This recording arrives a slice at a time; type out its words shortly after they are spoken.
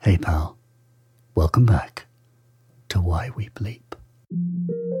Hey pal, welcome back to Why We Bleep.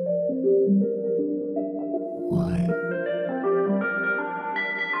 Why?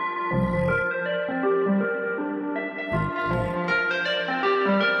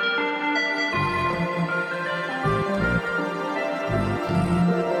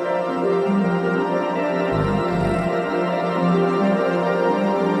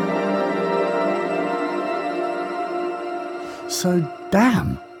 So,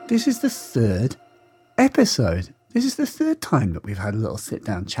 damn, this is the third episode. This is the third time that we've had a little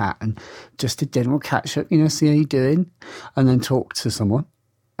sit-down chat and just a general catch-up, see how you're doing, and then talk to someone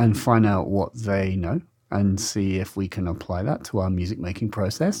and find out what they know and see if we can apply that to our music-making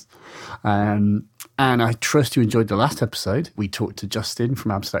process. And I trust you enjoyed the last episode. We talked to Justin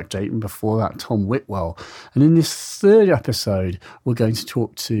from Abstract Date, and before that, Tom Whitwell. And in this third episode, we're going to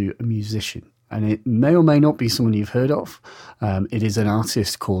talk to a musician. And it may or may not be someone you've heard of. It is an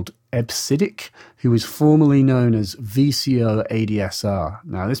artist called Ebsidic, who is formerly known as VCO ADSR.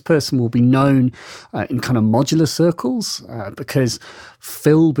 Now, this person will be known in kind of modular circles because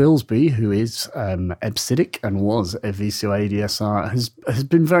Phil Bilsby, who is Ebsidic and was a VCO ADSR, has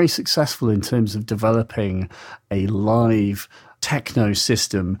been very successful in terms of developing a live techno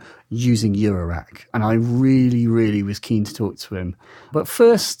system using Eurorack. And I really, really was keen to talk to him. But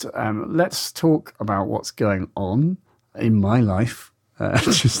first, let's talk about what's going on in my life.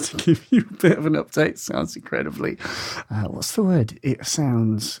 Just to give you a bit of an update. Sounds incredibly, what's the word? It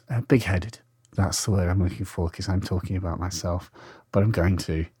sounds big-headed. That's the word I'm looking for because I'm talking about myself. But I'm going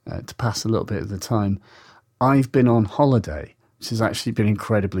to pass a little bit of the time. I've been on holiday, which has actually been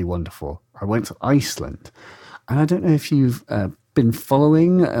incredibly wonderful. I went to Iceland. And I don't know if you've been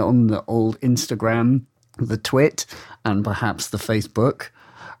following on the old Instagram, the Twit, and perhaps the Facebook,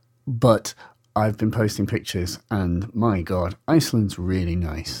 but I've been posting pictures, and my God, Iceland's really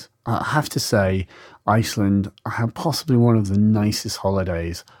nice. I have to say, Iceland, I had possibly one of the nicest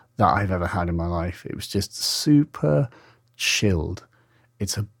holidays that I've ever had in my life. It was just super chilled.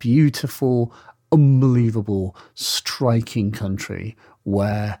 It's a beautiful, unbelievable, striking country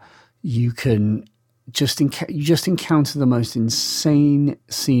where you can just encounter the most insane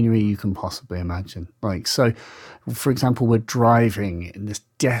scenery you can possibly imagine. So, for example, we're driving in this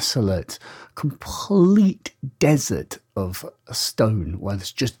desolate, complete desert of stone where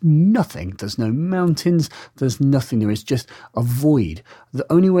there's just nothing. There's no mountains. There's nothing. There is just a void.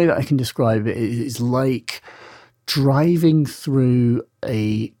 The only way that I can describe it is like driving through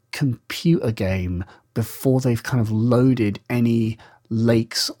a computer game before they've kind of loaded any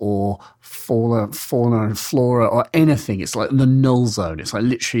lakes or fauna and flora or anything. It's like the null zone. It's like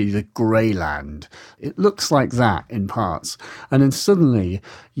literally the grey land. It looks like that in parts. And then suddenly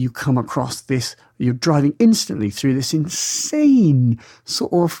you come across this, you're driving instantly through this insane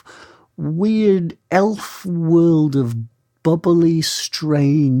sort of weird elf world of bubbly,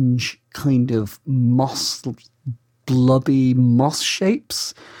 strange kind of blubby moss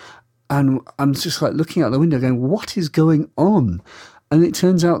shapes. And I'm just like looking out the window going, what is going on? And it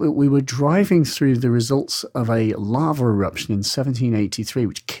turns out that we were driving through the results of a lava eruption in 1783,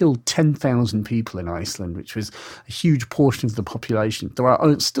 which killed 10,000 people in Iceland, which was a huge portion of the population. There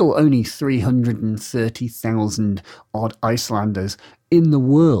are still only 330,000 odd Icelanders in the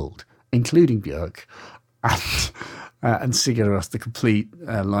world, including Björk and Sigur Rós, the complete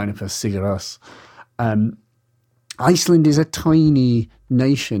lineup of Sigur Rós. Iceland is a tiny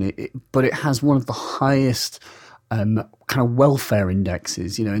nation, but it has one of the highest kind of welfare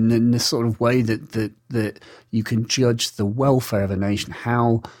indexes, in the sort of way that you can judge the welfare of a nation,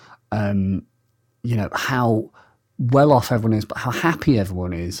 how well off everyone is, but how happy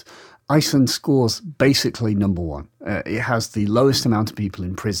everyone is. Iceland scores basically number one. It has the lowest amount of people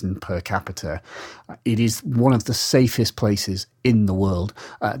in prison per capita. It is one of the safest places in the world,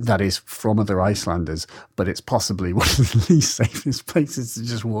 that is from other Icelanders, but it's possibly one of the least safest places to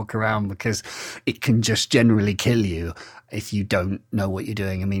just walk around because it can just generally kill you if you don't know what you're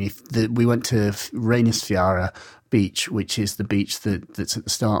doing. I mean, we went to Reynisfjara beach, which is the beach that's at the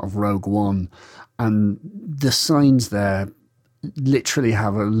start of Rogue One, and the signs there literally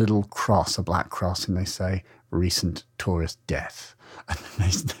have a little cross, a black cross, and they say recent tourist death. And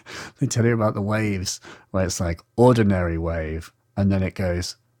then they tell you about the waves, where it's like ordinary wave, and then it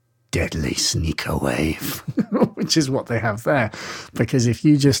goes deadly sneaker wave, which is what they have there. Because if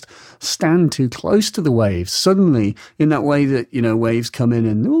you just stand too close to the waves, suddenly, in that way that, waves come in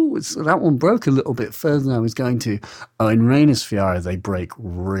and, that one broke a little bit further than I was going to. Oh, in Reynisfjara, they break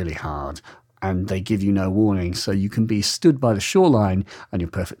really hard. And they give you no warning. So you can be stood by the shoreline and you're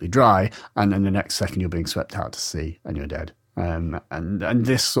perfectly dry. And then the next second you're being swept out to sea and you're dead. And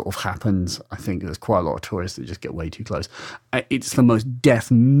this sort of happens. I think there's quite a lot of tourists that just get way too close. It's the most death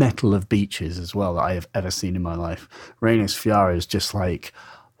metal of beaches as well that I have ever seen in my life. Reina Sfiora is just like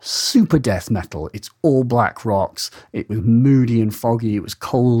super death metal. It's all black rocks. It was moody and foggy. It was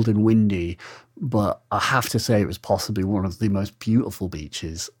cold and windy. But I have to say it was possibly one of the most beautiful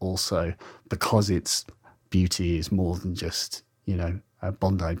beaches also, because its beauty is more than just,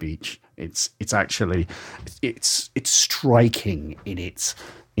 Bondi Beach. It's actually striking in its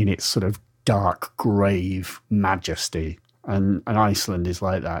sort of dark grave majesty, and Iceland is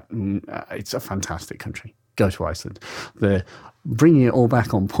like that. It's a fantastic country. Go to Iceland. Bringing it all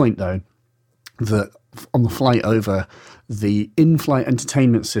back on point though, that on the flight over, the in-flight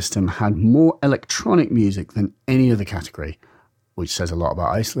entertainment system had more electronic music than any other category, which says a lot about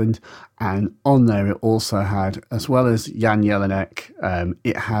Iceland. And on there, it also had, as well as Jan Jelinek,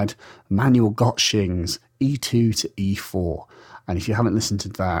 it had Manuel Gottsching's E2 to E4. And if you haven't listened to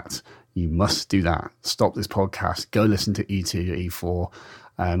that, you must do that. Stop this podcast, go listen to E2 to E4.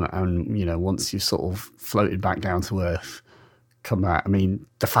 And once you've sort of floated back down to earth, come back. I mean,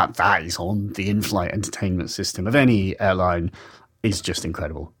 the fact that is on the in-flight entertainment system of any airline is just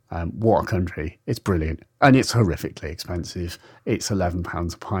incredible. What a country. It's brilliant. And it's horrifically expensive. It's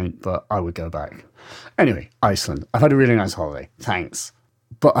 £11 a pint, but I would go back. Anyway, Iceland. I've had a really nice holiday. Thanks.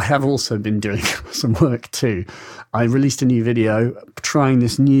 But I have also been doing some work too. I released a new video trying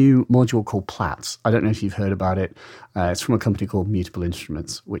this new module called Platts. I don't know if you've heard about it. It's from a company called Mutable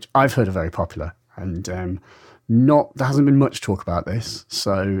Instruments, which I've heard are very popular. And there hasn't been much talk about this,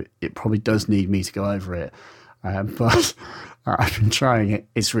 so it probably does need me to go over it. But I've been trying it.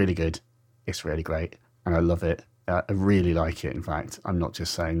 It's really good. It's really great. And I love it. I really like it, in fact. I'm not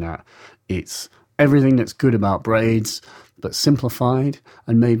just saying that. It's everything that's good about braids, but simplified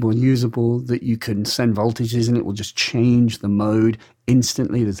and made more usable, that you can send voltages and it will just change the mode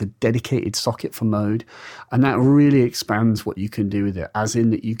instantly. There's a dedicated socket for mode. And that really expands what you can do with it, as in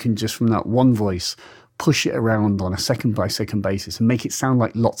that you can just, from that one voice, push it around on a second-by-second basis and make it sound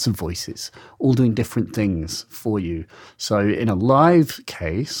like lots of voices, all doing different things for you. So in a live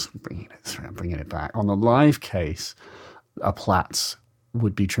case, bringing it back, on a live case, a Platts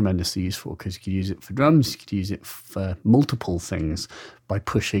would be tremendously useful, because you could use it for drums, you could use it for multiple things by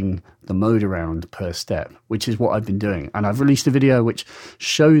pushing the mode around per step, which is what I've been doing. And I've released a video which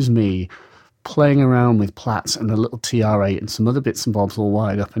shows me playing around with Platts and a little TR8 and some other bits and bobs all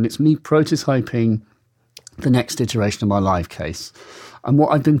wired up, and it's me prototyping the next iteration of my live case. And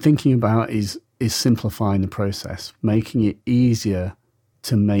what I've been thinking about is simplifying the process, making it easier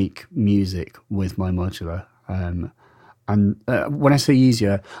to make music with my modular. And when I say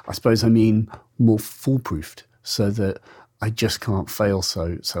easier, I suppose I mean more foolproofed, so that I just can't fail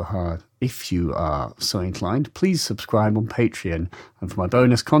so hard. If you are so inclined, please subscribe on Patreon. And for my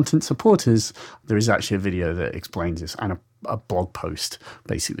bonus content supporters, there is actually a video that explains this, and a blog post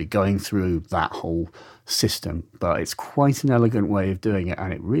basically going through that whole system. But it's quite an elegant way of doing it,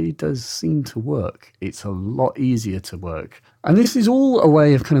 and it really does seem to work. It's a lot easier to work. And this is all a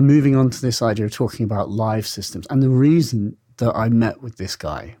way of kind of moving on to this idea of talking about live systems. And the reason that I met with this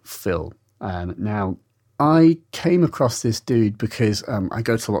guy, Phil, now, I came across this dude because I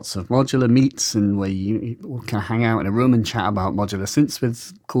go to lots of modular meets, and where you can hang out in a room and chat about modular synths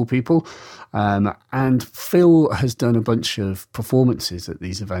with cool people. And Phil has done a bunch of performances at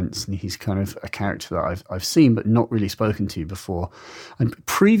these events, and he's kind of a character that I've seen but not really spoken to before. And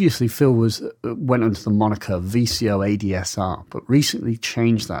previously, Phil went under the moniker VCO ADSR, but recently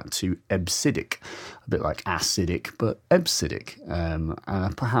changed that to Ebsidic, a bit like acidic, but Ebsidic.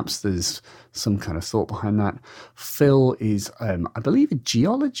 And perhaps there's some kind of thought behind that. Phil is, I believe, a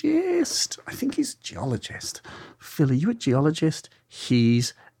geologist. I think he's a geologist. Phil, are you a geologist?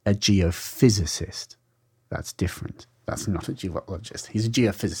 He's a geophysicist. That's different. That's not a geologist. He's a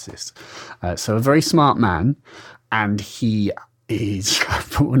geophysicist. So a very smart man, and he is,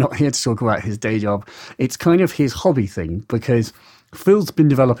 but we're not here to talk about his day job. It's kind of his hobby thing, because Phil's been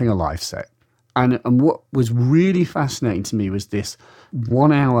developing a live set. And what was really fascinating to me was this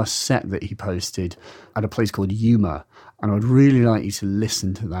 1 hour set that he posted at a place called Yuma. And I'd really like you to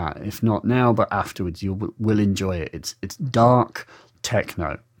listen to that. If not now, but afterwards, you will enjoy it. It's dark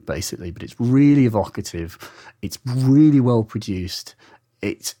techno, basically, but it's really evocative. It's really well produced.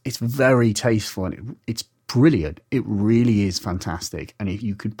 It's very tasteful, and it's brilliant. It really is fantastic. And if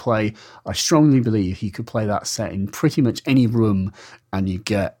you could play, I strongly believe you could play that set in pretty much any room and you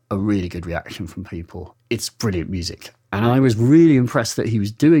get a really good reaction from people. It's brilliant music. And I was really impressed that he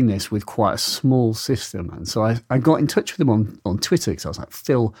was doing this with quite a small system. And so I got in touch with him on Twitter, because I was like,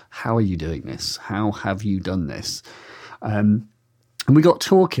 Phil, how are you doing this? How have you done this? And we got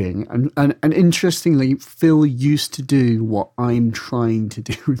talking, and interestingly, Phil used to do what I'm trying to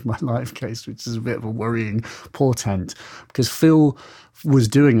do with my live case, which is a bit of a worrying portent, because Phil was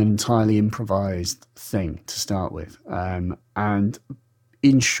doing an entirely improvised thing to start with. And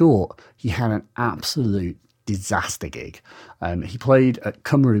in short, he had an absolute disaster gig. He played at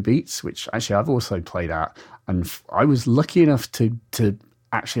Cymru Beats, which actually I've also played at, and I was lucky enough to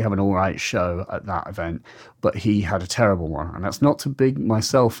actually have an all right show at that event, but he had a terrible one. And that's not to big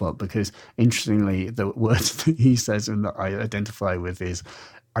myself up, because interestingly, the words that he says and that I identify with is,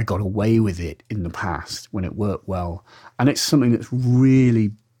 I got away with it in the past when it worked well. And it's something that's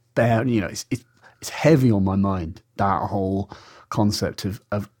really it's heavy on my mind, that whole concept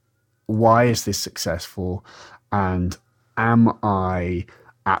of why is this successful, and am I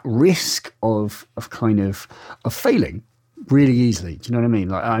at risk of failing really easily? Do you know what I mean?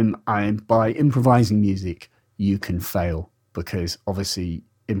 Like I'm by improvising music, you can fail, because obviously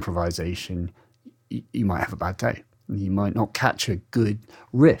improvisation, you might have a bad day. You might not catch a good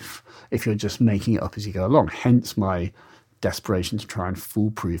riff if you're just making it up as you go along. Hence my desperation to try and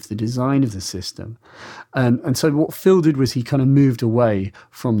foolproof the design of the system. And so what Phil did was he kind of moved away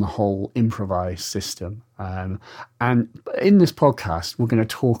from the whole improvised system. And in this podcast, we're going to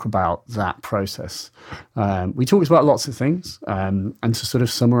talk about that process. We talked about lots of things. And to sort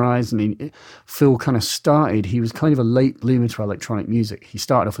of summarize, I mean, Phil kind of started, he was kind of a late bloomer to electronic music. He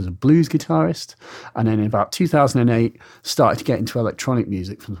started off as a blues guitarist, and then in about 2008, started to get into electronic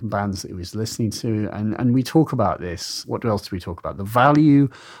music from some bands that he was listening to. And we talk about this. What else do we talk about? The value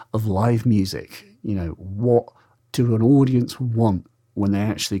of live music. You know, what do an audience want when they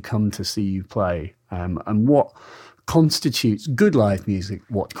actually come to see you play? And what constitutes good live music?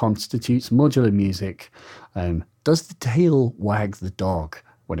 What constitutes modular music? Does the tail wag the dog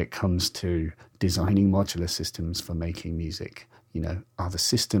when it comes to designing modular systems for making music? You know, are the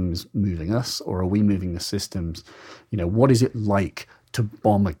systems moving us, or are we moving the systems? You know, what is it like to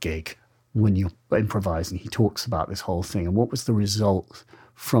bomb a gig when you're improvising? He talks about this whole thing, and what was the result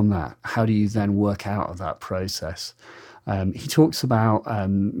from that? How do you then work out of that process? He talks about,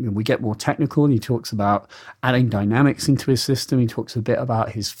 we get more technical, and he talks about adding dynamics into his system. He talks a bit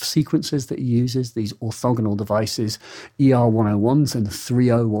about his sequences that he uses, these orthogonal devices, ER101s and the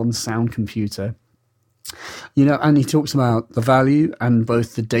 301 sound computer. You know, and he talks about the value and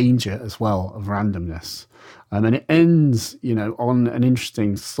both the danger as well of randomness. And it ends, you know, on an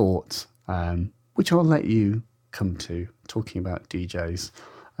interesting thought, which I'll let you come to, talking about DJs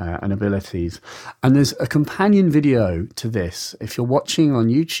and abilities. And there's a companion video to this. If you're watching on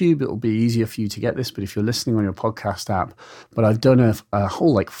YouTube, it'll be easier for you to get this, but if you're listening on your podcast app, but I've done a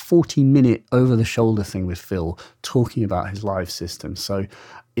whole 40-minute over-the-shoulder thing with Phil talking about his live system. So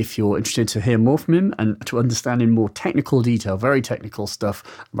if you're interested to hear more from him and to understand in more technical detail, very technical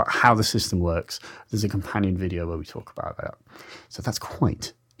stuff about how the system works, there's a companion video where we talk about that. So that's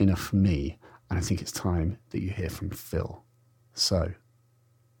quite enough for me, and I think it's time that you hear from Phil. So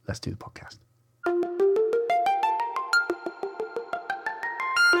let's do the podcast.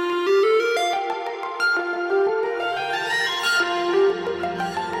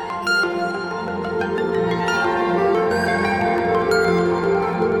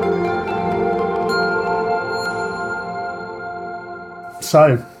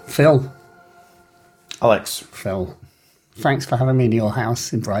 So, Phil. Alex. Phil, thanks for having me in your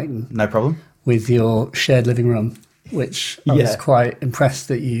house in Brighton. No problem. With your shared living room, which I was quite impressed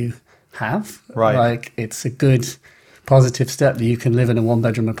that you have. Right. Like, it's a good, positive step that you can live in a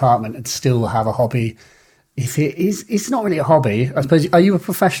one-bedroom apartment and still have a hobby. If it is, it's not really a hobby. I suppose, are you a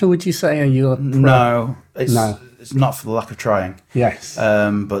professional, would you say? Are you a pro? No. It's not for the lack of trying. Yes.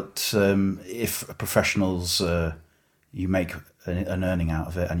 But if professionals, you make an earning out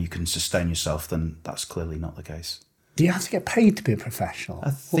of it and you can sustain yourself, then that's clearly not the case. Do you have to get paid to be a professional?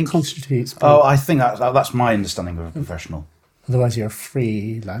 What constitutes? I think that's my understanding of a professional. Otherwise, you're a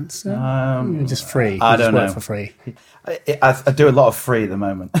freelancer. You're just free. I don't know. Work for free. I do a lot of free at the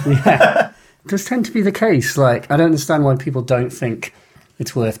moment. Yeah, it does tend to be the case. Like, I don't understand why people don't think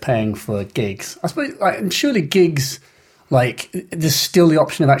it's worth paying for gigs. I suppose, and surely gigs, there's still the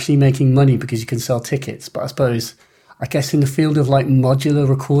option of actually making money because you can sell tickets. But I guess in the field of modular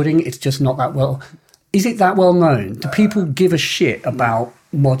recording, it's just not that well. Is it that well known? Do people give a shit about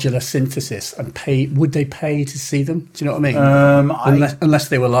modular synthesis and pay? Would they pay to see them? Do you know what I mean? Unless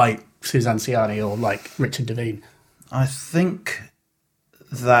they were like Suzanne Ciani or like Richard Devine. I think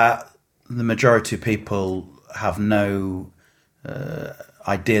that the majority of people have no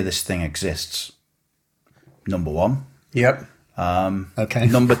idea this thing exists. Number one. Yep. Okay.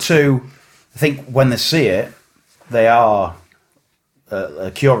 Number two, I think when they see it, they are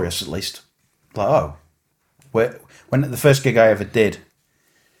curious, at least. Like, oh, when the first gig I ever did,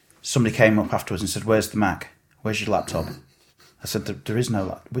 somebody came up afterwards and said, "Where's the Mac? Where's your laptop?" I said, "There is no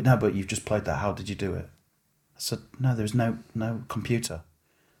laptop." "No, but you've just played that. How did you do it?" I said, "No, there's no computer.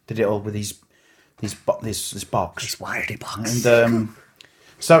 Did it all with this box, This wiredy box. and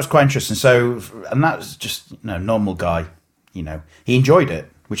so that was quite interesting. So, and that was just normal guy. He enjoyed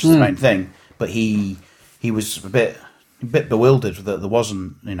it, which is the main thing. But he was a bit bewildered that there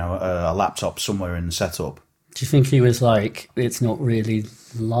wasn't a laptop somewhere in the setup. Do you think he was like, it's not really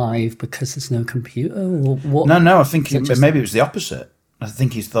live because there's no computer, or what? No, I think maybe it was the opposite. I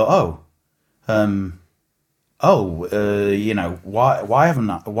think he thought, why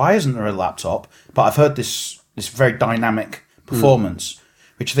isn't there a laptop? But I've heard this very dynamic performance,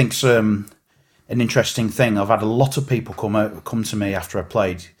 which I think's an interesting thing. I've had a lot of people come to me after I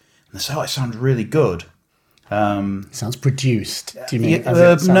played, and they say, "Oh, it sounds really good." It sounds produced. Do you mean?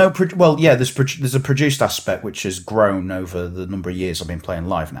 There's a produced aspect which has grown over the number of years I've been playing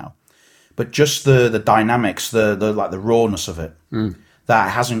live now, but just the dynamics, the rawness of it,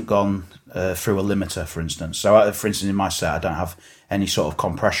 that hasn't gone through a limiter, for instance. So, for instance, in my set, I don't have any sort of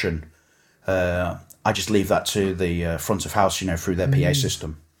compression. I just leave that to the front of house, through their PA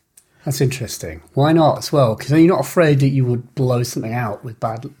system. That's interesting. Why not as well? Because you're not afraid that you would blow something out with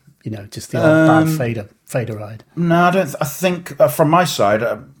bad, just the old bad fader ride. No, I don't. I think from my side,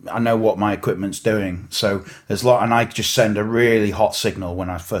 I know what my equipment's doing. So there's and I just send a really hot signal when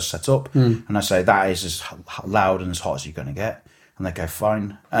I first set up, and I say that is as loud and as hot as you're going to get, and they go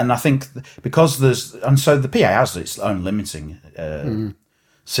fine. And I think because so the PA has its own limiting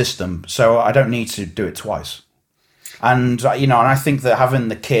system, so I don't need to do it twice. And and I think that having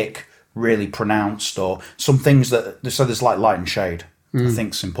the kick really pronounced, or some things there's like light and shade, I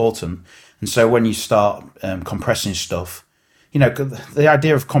think is important. And so when you start compressing stuff, the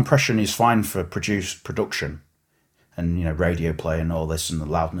idea of compression is fine for production and, radio play and all this and the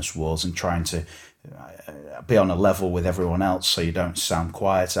loudness wars and trying to be on a level with everyone else so you don't sound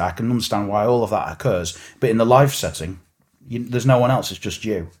quiet. I can understand why all of that occurs. But in the live setting, there's no one else, it's just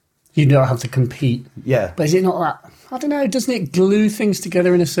you. You don't have to compete. Yeah. But is it not that? I don't know. Doesn't it glue things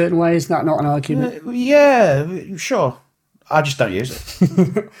together in a certain way? Is that not an argument? Yeah, sure. I just don't use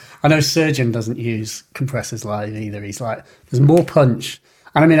it. I know Surgeon doesn't use compressors live either. He's like, there's more punch.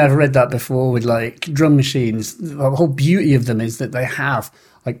 And I mean, I've read that before with like drum machines. The whole beauty of them is that they have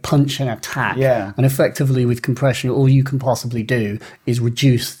like punch and attack. Yeah. And effectively with compression, all you can possibly do is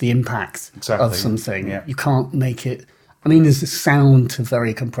reduce the impact of something. Yeah. You can't make it. I mean, there's a sound to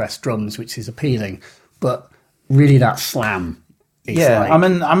very compressed drums, which is appealing, but really that slam. Yeah, I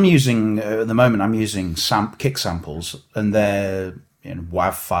mean, I'm using at the moment. I'm using kick samples, and they're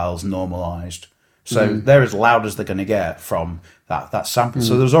WAV files normalized, so they're as loud as they're going to get from that sample.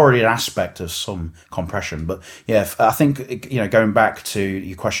 So there's already an aspect of some compression. But yeah, I think going back to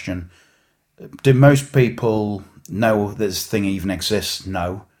your question, do most people know this thing even exists?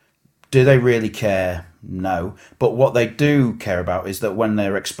 No. Do they really care? No. But what they do care about is that when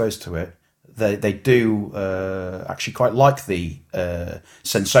they're exposed to it, they do actually quite like the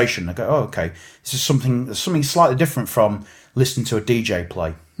sensation. They go, "Oh, okay, this is something slightly different from listening to a DJ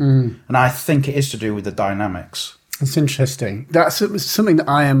play." And I think it is to do with the dynamics. That's interesting. That's something that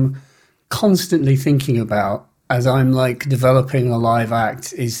I am constantly thinking about as I'm like developing a live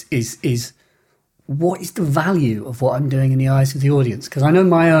act. Is what is the value of what I'm doing in the eyes of the audience? Because I know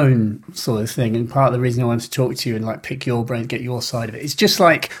my own sort of thing, and part of the reason I wanted to talk to you and like pick your brain, get your side of it, it's just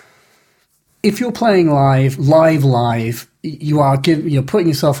like, if you're playing live, you're putting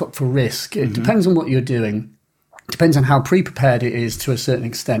yourself up for risk. It depends on what you're doing. It depends on how pre-prepared it is to a certain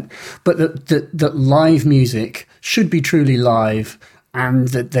extent. But that live music should be truly live, and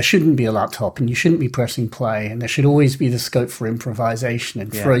that there shouldn't be a laptop, and you shouldn't be pressing play, and there should always be the scope for improvisation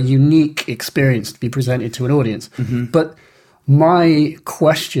and for a unique experience to be presented to an audience. But my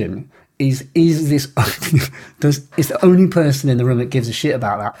question is this is the only person in the room that gives a shit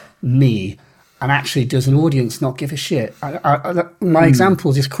about that me? And actually, does an audience not give a shit? My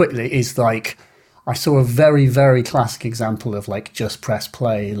example, just quickly, is like, I saw a very, very classic example of like just press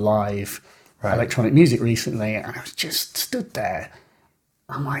play live electronic music recently, and I was just stood there.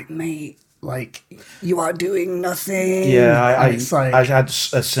 I'm like, mate, like, you are doing nothing. Yeah, I had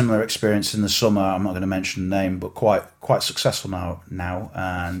a similar experience in the summer. I'm not going to mention the name, but quite successful now,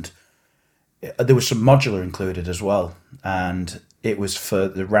 and there was some modular included as well, and it was for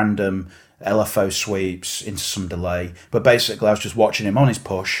the random LFO sweeps into some delay. But basically, I was just watching him on his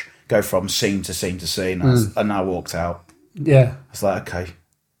push go from scene to scene to scene, and I walked out. Yeah. I was like, okay.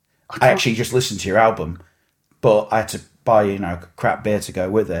 I actually just listened to your album. but I had to buy crap beer to go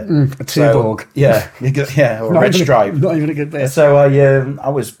with it. A Tuborg. Yeah, or a Red Stripe. Not even a good beer. So I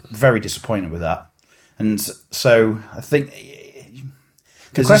was very disappointed with that, and so I think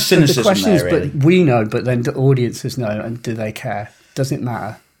there's a cynicism the question there. is, Really. but we know, but then do audiences know, and do they care? Does it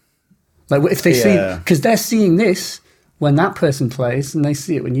matter? Like if they see, because they're seeing this when that person plays, and they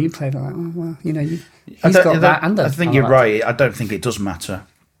see it when you play. They're like, oh well, he's got that. And I think you're right. I don't think it does matter,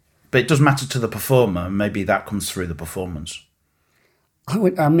 but it does matter to the performer. Maybe that comes through the performance.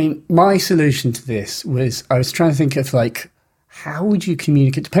 I mean, my solution to this was I was trying to think of like, how would you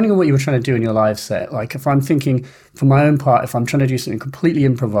communicate, depending on what you were trying to do in your live set. Like if I'm thinking for my own part, if I'm trying to do something completely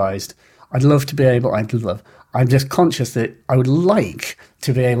improvised, I'm just conscious that I would like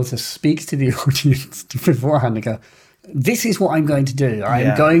to be able to speak to the audience beforehand and go, this is what I'm going to do.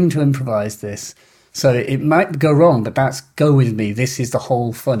 I'm going to improvise this. So it might go wrong, but go with me. This is the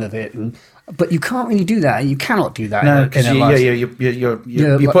whole fun of it. But you can't really do that. You cannot do that. No, because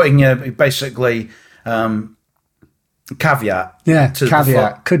you're putting basically caveat. Yeah,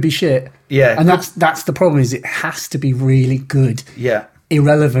 caveat. Could be shit. Yeah. And that's the problem, is it has to be really good. Yeah.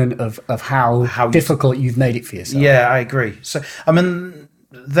 Irrelevant of how difficult you've made it for yourself. Yeah, I agree. So, I mean,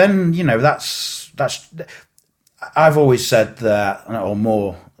 then, that's I've always said that, or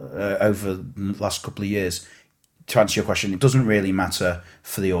more over the last couple of years, to answer your question, it doesn't really matter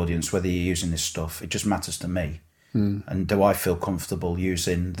for the audience whether you're using this stuff. It just matters to me. And do I feel comfortable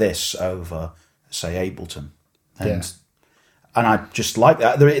using this over, say, Ableton? And I just like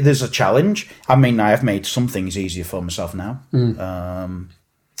that. There's a challenge. I mean, I have made some things easier for myself now.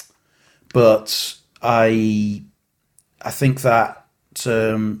 But I think that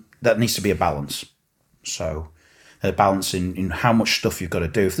that needs to be a balance. So a balance in how much stuff you've got to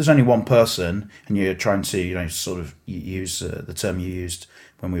do. If there's only one person and you're trying to, sort of use the term you used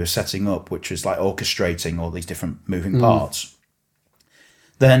when we were setting up, which is like orchestrating all these different moving parts,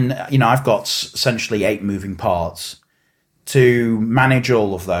 then, I've got essentially 8 moving parts. To manage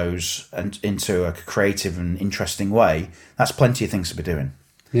all of those and into a creative and interesting way, that's plenty of things to be doing.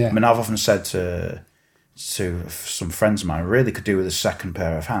 Yeah. I mean, I've often said to some friends of mine, I really could do with a second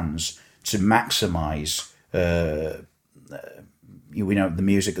pair of hands to maximise the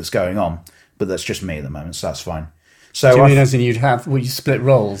music that's going on, but that's just me at the moment, so that's fine. So do you mean as in you split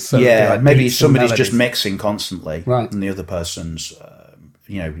roles? So maybe somebody's just mixing constantly, right, and the other person's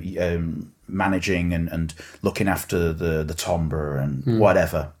managing and looking after the timbre and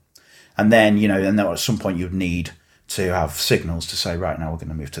whatever. And then, and then at some point you'd need to have signals to say, right, now we're going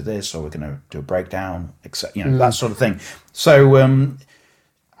to move to this, or we're going to do a breakdown, etc. That sort of thing. So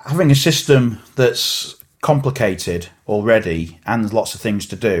having a system that's complicated already and lots of things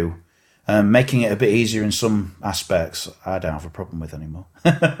to do, making it a bit easier in some aspects, I don't have a problem with anymore.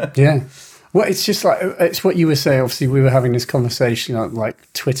 Yeah. Well, it's just like, it's what you were saying. Obviously, we were having this conversation on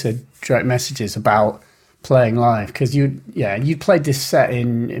like Twitter direct messages about playing live, because you played this set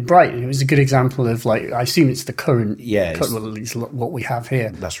in Brighton. It was a good example of, like, I assume it's the current, well, at least what we have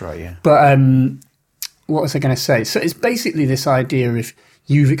here. That's right, yeah. But what was I going to say? So it's basically this idea of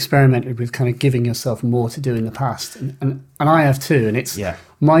you've experimented with kind of giving yourself more to do in the past, and I have too. And it's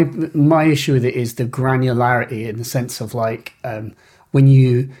my issue with it is the granularity, in the sense of like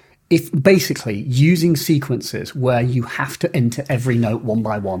if basically using sequences where you have to enter every note one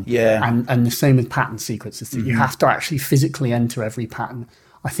by one, and the same with pattern sequences, that you have to actually physically enter every pattern,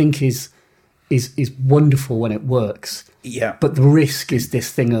 I think is wonderful when it works. Yeah. But the risk is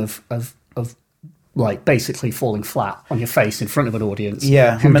this thing of like basically falling flat on your face in front of an audience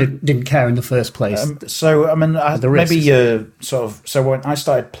who didn't care in the first place. So when I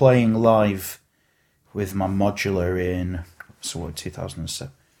started playing live with my modular in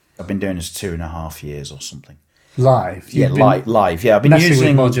 2007. I've been doing this 2.5 years or something. Live? Live. Yeah, I've been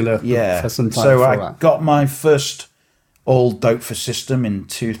using modular for some time. So I got my first all Dopefish system in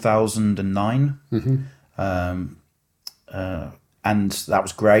 2009, and that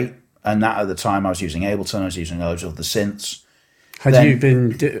was great. And that at the time I was using Ableton, I was using loads of the synths. Had you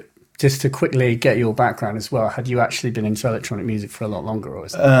been, just to quickly get your background as well, had you actually been into electronic music for a lot longer? Or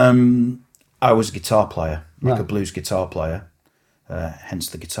was that? I was a guitar player, a blues guitar player. Hence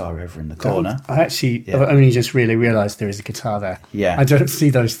the guitar over in the corner. I've only just really realised there is a guitar there. Yeah. I don't see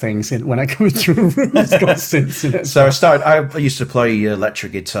those things when I come into a room that's got synths in it. So I used to play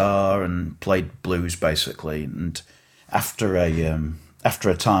electric guitar and played blues basically. And after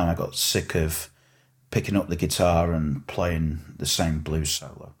a time, I got sick of picking up the guitar and playing the same blues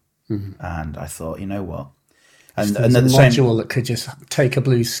solo. And I thought, you know what? And there's a module that could just take a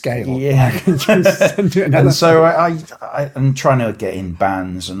blues scale. Yeah. And so I'm trying to get in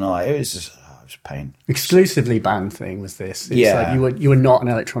bands, and it was was a pain. Exclusively band thing was this? It's Yeah. like you were not an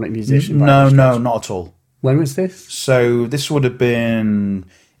electronic musician? by No, any no, stretch? not at all. When was this? So this would have been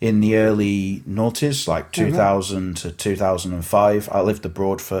in the early noughties, like 2000 to 2005. I lived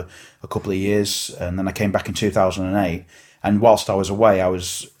abroad for a couple of years, and then I came back in 2008. And whilst I was away, I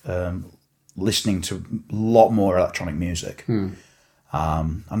was listening to a lot more electronic music. And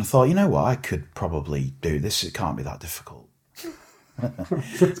I thought, you know what, I could probably do this. It can't be that difficult.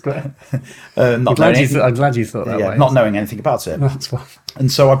 That's great. I'm I'm glad you thought that way. not knowing anything about it. That's fine.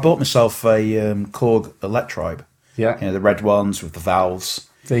 And so I bought myself a Korg Electribe. Yeah. You know, the red ones with the valves.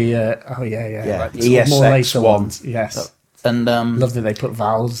 The Yeah, like the sort of more ESX later one. ones. Yes. And Love that they put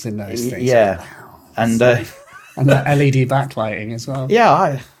valves in those things. yeah. And And that LED backlighting as well.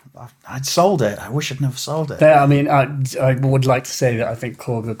 yeah, I'd sold it. I wish I'd never sold it. I mean, I would like to say that I think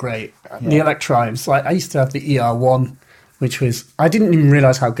Korg are great. The Electribes, like I used to have the ER1, which was, I didn't even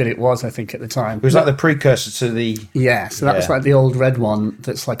realise how good it was, I think, at the time. It was like the precursor to the... Yeah, so that was like the old red one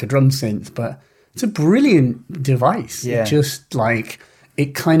that's like a drum synth, but it's a brilliant device. Yeah. It just like,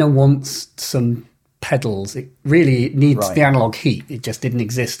 it kind of wants some pedals. It really needs Right. the analog heat. It just didn't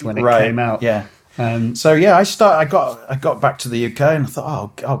exist when it Right, came out. yeah. So yeah, I got back to the UK and I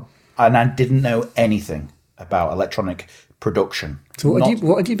thought, oh, and I didn't know anything about electronic production. So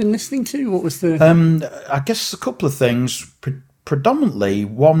what had you been listening to? What was the... I guess a couple of things. Predominantly,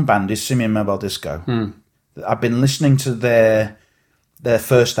 one band is Simian Mobile Disco. I've been listening to their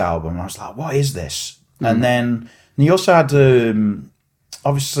first album. And I was like, what is this? And then you also had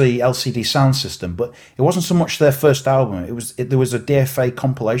obviously LCD Sound System, but it wasn't so much their first album. There was a DFA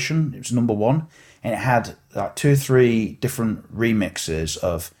compilation. It was number one, and it had like 2 or 3 different remixes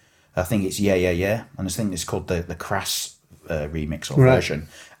of, I think it's Yeah Yeah Yeah, and I think it's called the Crass remix or version,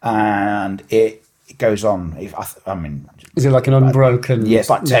 and it goes on. I mean, is it like an unbroken... yeah, it's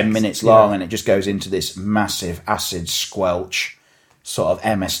like 10 minutes long, and it just goes into this massive acid squelch sort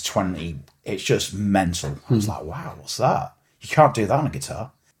of MS-20. It's just mental. I was like, wow, what's that? You can't do that on a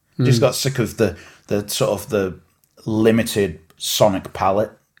guitar. Just got sick of the sort of the limited sonic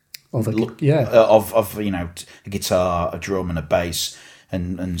palette Of a, of you know, a guitar, a drum, and a bass.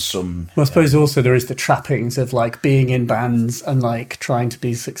 And some... Well, I suppose also there is the trappings of like being in bands and like trying to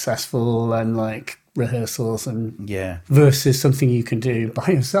be successful and like rehearsals and versus something you can do by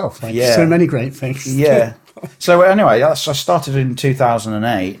yourself. Like so many great things. Yeah. So anyway, I started in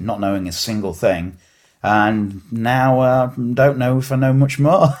 2008, not knowing a single thing, and now don't know if I know much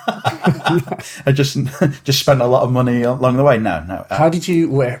more. I just spent a lot of money along the way. No. How did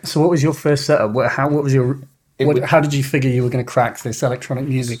you? So what was your first setup? What was your? How did you figure you were going to crack this electronic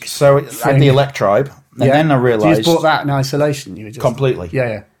music? So I had the Electribe, and then I realised... So you just bought that in isolation? You were just, completely.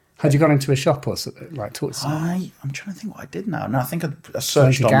 Yeah. Had you gone into a shop or like talked to someone? I'm trying to think what I did now. No, I think I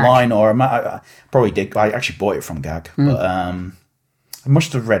searched online, or I probably did. I actually bought it from Gag, but I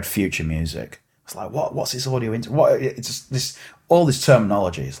must have read Future Music. I was like, what's this audio? It's just this, all this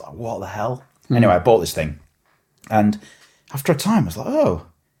terminology. It's like, what the hell? Anyway, I bought this thing, and after a time, I was like, oh,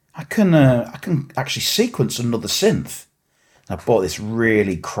 I can actually sequence another synth. And I bought this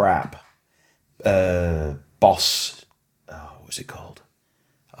really crap Boss. What was it called?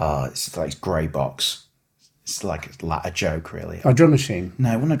 It's like grey box. It's like a joke, really. A drum machine?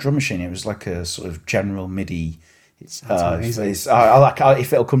 No, it wasn't a drum machine. It was like a sort of general MIDI. It's amazing.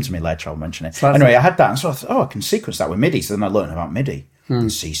 If it'll come to me later, I'll mention it. So anyway, I had that, and so I thought, I can sequence that with MIDI. So then I learned about MIDI and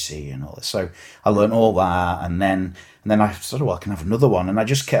CC and all this. So I learned all that, and then I said, I can have another one, and I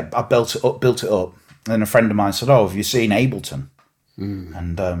built it up. And then a friend of mine said, have you seen Ableton?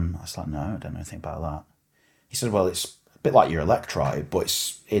 And I was like, no, I don't know anything about that. He said, well, it's a bit like your Electribe, but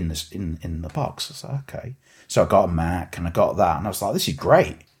it's in the box. I said, okay. So I got a Mac, and I got that, and I was like, this is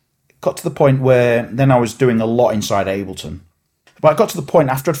great. Got to the point where then I was doing a lot inside Ableton. But I got to the point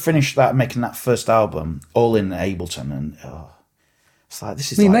after I'd finished that, making that first album, all in Ableton, and it's like,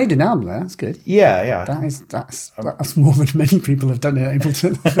 this is you made an album there, that's good. Yeah. That's more than many people have done at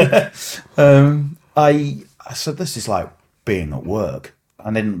Ableton. I said, this is like being at work.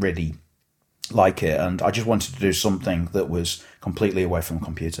 I didn't really like it, and I just wanted to do something that was completely away from the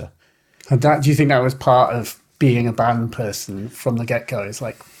computer. And do you think that was part of being a band person from the get-go? It's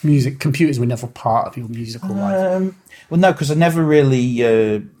like computers were never part of your musical life. Well, no, because I never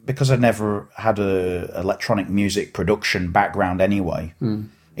really, because I never had a electronic music production background anyway.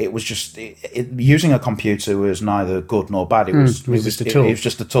 It was just using a computer was neither good nor bad. It was just a tool. It was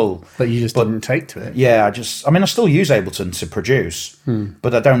just a tool. But you didn't take to it. Yeah, I still use Ableton to produce,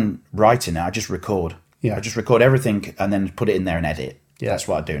 but I don't write in it. I just record. Yeah. I just record everything and then put it in there and edit. Yeah. That's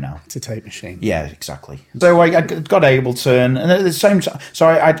what I do now. It's a tape machine. Yeah, exactly. So I got Ableton, and at the same time,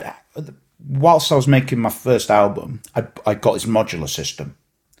 whilst I was making my first album, I got this modular system.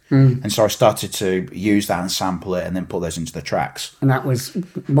 And so I started to use that and sample it and then put those into the tracks. And that was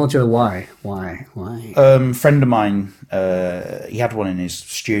modular. Why? Friend of mine, he had one in his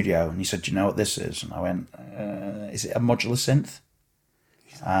studio and he said, "Do you know what this is?" And I went, "Is it a modular synth?"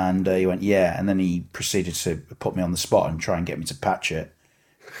 And he went, "Yeah." And then he proceeded to put me on the spot and try and get me to patch it.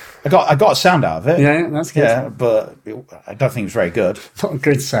 I got a sound out of it. Yeah, that's good. Yeah, but I don't think it was very good. Not a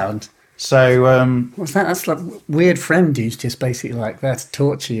good sound. So what's that? That's like weird friend who's just basically like there to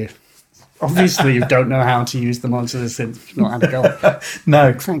torture you. Obviously, you don't know how to use the modular synth. You've not had a go.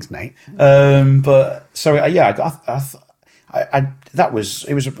 No, thanks, mate. But so yeah, it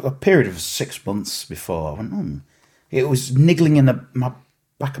was a period of 6 months before I went. It was niggling in my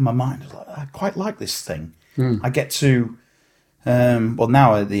back of my mind. I was like, I quite like this thing. I get to. Well,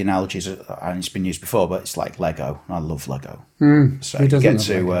 now the analogies are, and it's been used before, but it's like Lego. I love Lego. So you get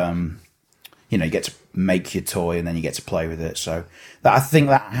to. You get to make your toy and then you get to play with it. So I think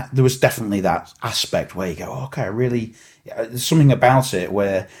that there was definitely that aspect where you go, okay, there's something about it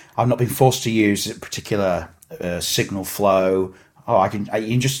where I've not been forced to use a particular signal flow. You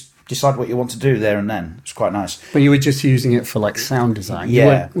can just decide what you want to do there and then. It's quite nice. But you were just using it for like sound design.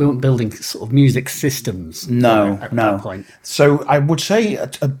 Yeah. We weren't building sort of music systems. No. That point. So I would say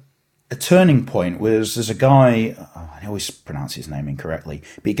a turning point was there's a guy, I always pronounce his name incorrectly,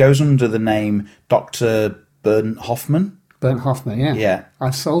 but he goes under the name Dr. Bernd Hoffman. Bernd Hoffman, yeah. Yeah.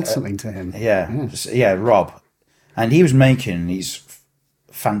 I've sold something to him. Yeah, Rob. And he was making these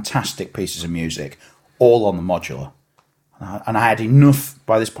fantastic pieces of music, all on the modular. And I had enough,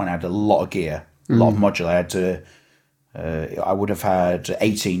 by this point I had a lot of gear, a lot of modular. I would have had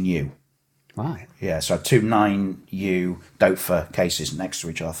 18U. Right. Yeah, so I had two 9U Doepfer cases next to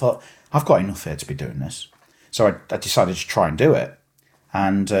each other. I thought, I've got enough here to be doing this. So I decided to try and do it.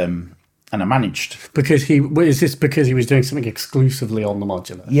 And I managed. Is this because he was doing something exclusively on the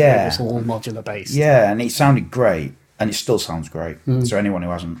modular? Yeah. It was all modular based. Yeah, and it sounded great. And it still sounds great. So anyone who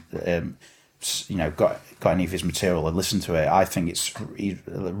hasn't, got any of his material and listened to it, I think it's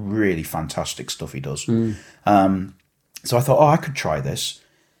really fantastic stuff he does. So I thought, I could try this.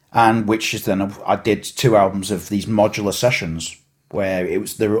 And which is then I did 2 albums of these modular sessions where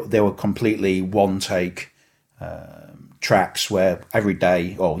they were completely one take tracks where every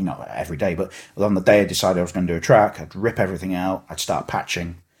day, or not every day, but on the day I decided I was going to do a track, I'd rip everything out, I'd start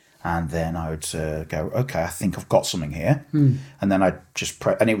patching, and then I would go, okay, I think I've got something here, and then I'd just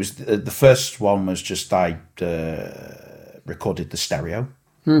and it was the first one was just I recorded the stereo,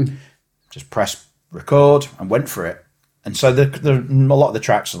 just press record and went for it. And so a lot of the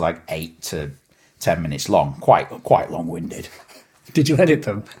tracks are like 8 to 10 minutes long, quite long-winded. Did you edit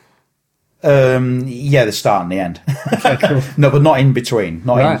them? Yeah, the start and the end. Okay, cool. No, but not in between.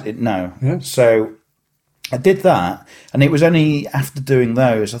 No. Yeah. So I did that, and it was only after doing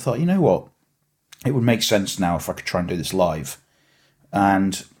those I thought, you know what, it would make sense now if I could try and do this live.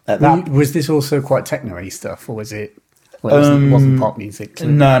 And at that, was this also quite techno-y stuff, or was it? Well, it wasn't pop music. So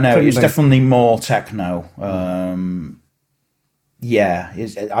no, it's definitely more techno. Yeah,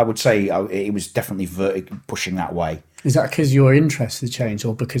 I would say it was definitely pushing that way. Is that because your interests had changed,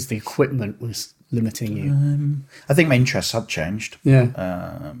 or because the equipment was limiting you? I think my interests had changed.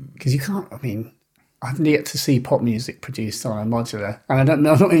 Yeah, because you can't. I mean, I've yet to see pop music produced on a modular, and I'm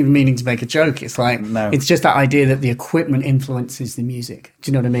not even meaning to make a joke. It's like it's just that idea that the equipment influences the music.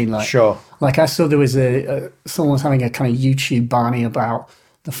 Do you know what I mean? Like, sure. Like I saw there was someone was having a kind of YouTube Barney about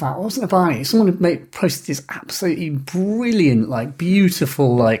the fact, wasn't a Barney? Someone had posted this absolutely brilliant, like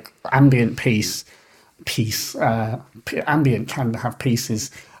beautiful, like ambient piece. Ambient can have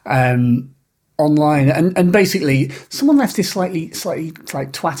pieces online, and basically someone left this slightly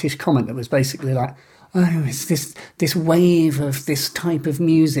like twattish comment that was basically like, oh, it's this wave of this type of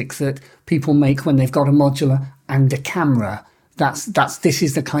music that people make when they've got a modular and a camera. This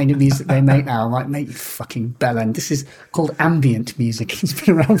is the kind of music they make now. Like, mate, you fucking bellend. This is called ambient music. It's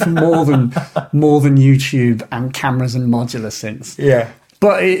been around for more than YouTube and cameras and modular synths. Yeah,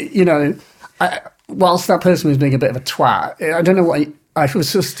 but whilst that person was being a bit of a twat, I don't know what. I was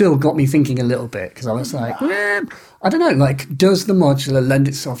still got me thinking a little bit, because I was like, I don't know. Like, does the modular lend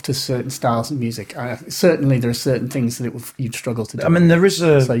itself to certain styles of music? Certainly, there are certain things that you'd struggle to do. I mean, there is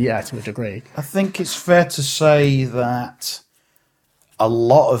to a degree. I think it's fair to say that a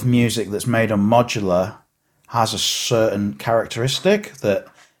lot of music that's made on modular has a certain characteristic that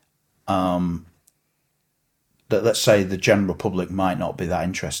let's say the general public might not be that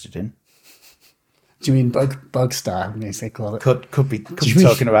interested in. Do you mean bug style music? Or could be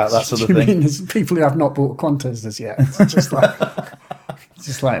talking about that sort of thing. Do you mean there's people who have not bought Qantas as yet? It's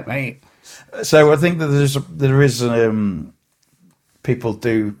just like, mate. So I think that there is people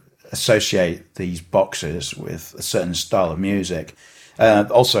do associate these boxes with a certain style of music.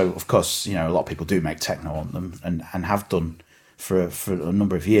 Also, of course, a lot of people do make techno on them and have done for a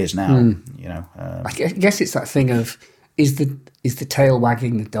number of years now. I guess it's that thing of is the tail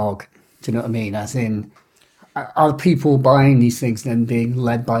wagging the dog? Do you know what I mean? As in, are people buying these things then being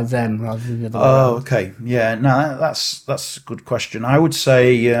led by them rather than the other way around? Okay, yeah. No, that's a good question. I would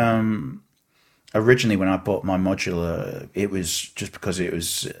say originally when I bought my modular, it was just because it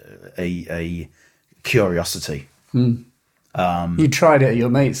was a curiosity. You tried it at your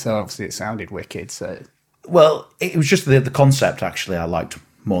mate's, so obviously it sounded wicked. So, well, it was just the concept actually I liked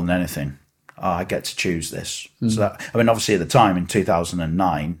more than anything. I get to choose this. So that, obviously at the time in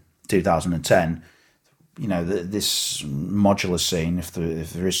 2009, 2010, this modular scene, if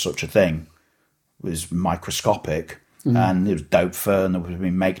there is such a thing, was microscopic. And it was Dope-Fur, and there would be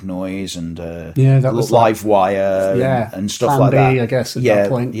Make Noise and that was Live Wire and stuff Plan like B, that. I guess at that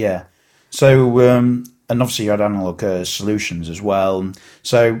point. Yeah. So and obviously you had Analog Solutions as well.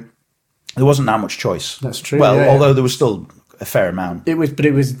 So there wasn't that much choice. That's true. Well, although there was still a fair amount. It was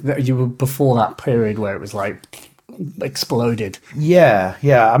you were before that period where it was like exploded. Yeah.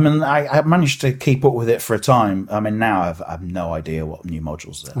 I managed to keep up with it for a time. Now I have no idea what new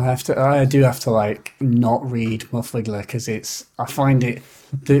modules there are. I do have to like not read Muffigler because I find it.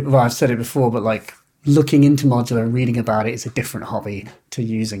 Well, I've said it before, but like looking into modular and reading about it is a different hobby to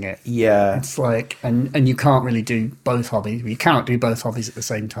using it. Yeah, it's like and you can't really do both hobbies. You cannot do both hobbies at the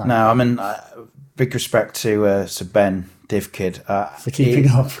same time. No, big respect to Ben DivKid for keeping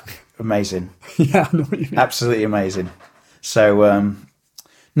up. Amazing. Yeah, I know what you mean. Absolutely amazing. So I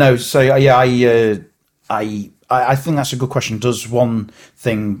think that's a good question. Does one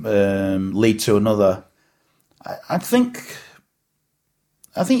thing lead to another? I think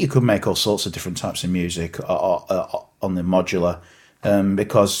you could make all sorts of different types of music on the modular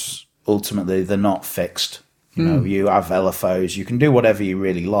because ultimately they're not fixed. You have LFOs. You can do whatever you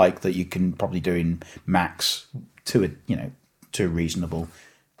really like that you can probably do in Max to a reasonable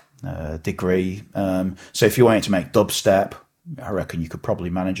degree. So if you wanted to make dubstep, I reckon you could probably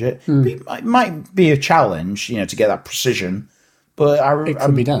manage it. It might be a challenge, to get that precision, but it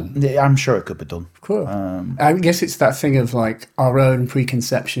could be done. I'm sure it could be done. Cool. I guess it's that thing of like our own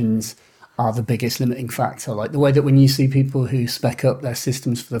preconceptions are the biggest limiting factor. Like the way that when you see people who spec up their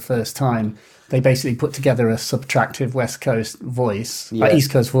systems for the first time, they basically put together a subtractive West Coast voice, East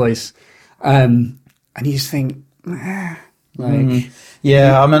Coast voice, and you just think, when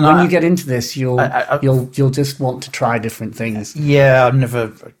you get into this, you'll just want to try different things. Yeah, I've never.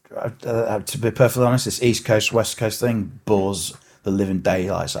 To be perfectly honest, this East Coast West Coast thing bores the living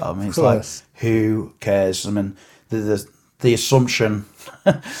daylights out of me. It's like, who cares? The assumption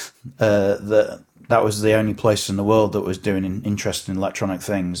that was the only place in the world that was doing interesting electronic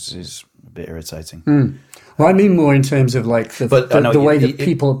things is a bit irritating. Well, I mean more in terms of like the way that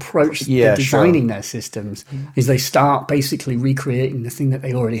people approach designing their systems is they start basically recreating the thing that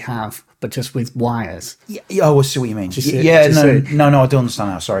they already have, but just with wires. Yeah, I see what you mean. No, I don't understand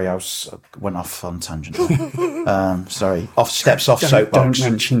now. Sorry, I went off on tangent. Sorry, off soapbox. Don't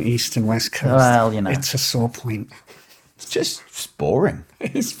mention East and West Coast. Well, it's a sore point. It's boring.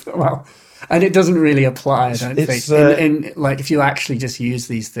 And it doesn't really apply, I don't think. Like if you actually just use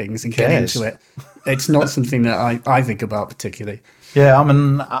these things and get into it, it's not something that I think about particularly. Yeah,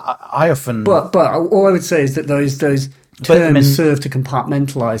 I often. But all I would say is that those terms serve to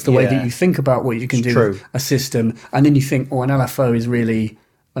compartmentalize the way that you think about what you can do with a system, and then you think, an LFO is really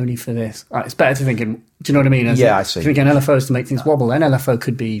only for this. It's better to think in. Do you know what I mean? I see. If you think an LFO is to make things wobble, an LFO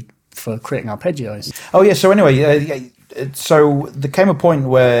could be for creating arpeggios. Oh yeah. So anyway, so there came a point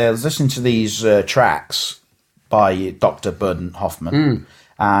where I was listening to these tracks by Dr. Burden Hoffman,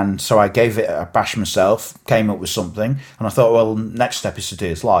 and so I gave it a bash myself, came up with something, and I thought, well, next step is to do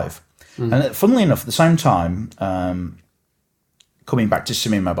this live. And funnily enough, at the same time, coming back to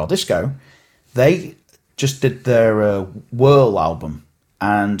Simian Mobile Disco, they just did their Whirl album,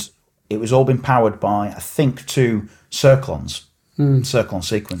 and it was all been powered by, I think, 2 Circlons, Circlon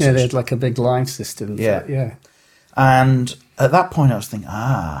sequencers. Yeah, they had like a big live system. Yeah. And at that point, I was thinking,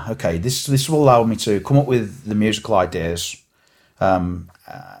 okay, this will allow me to come up with the musical ideas,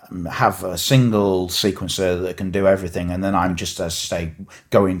 have a single sequencer that can do everything, and then I'm just, as I say,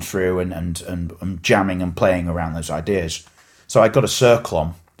 going through and jamming and playing around those ideas. So I got a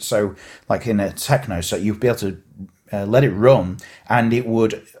Circlon. So, like in a techno set, you'd be able to let it run, and it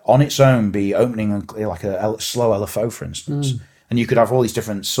would, on its own, be opening like a slow LFO, for instance. and you could have all these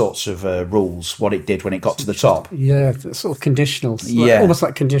different sorts of rules. What it did when it got to the top. Yeah, the sort of conditional, almost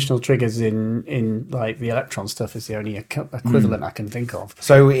like conditional triggers in like the Electron stuff is the only equivalent I can think of.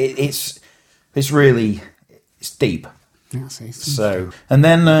 So it's really deep. Yeah, see. So and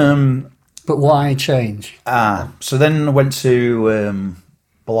then but why change? So then I went to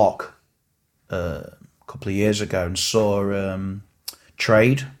Block a couple of years ago and saw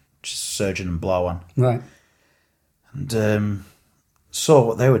Trade, which is Surgeon and Blow-On. Right. And saw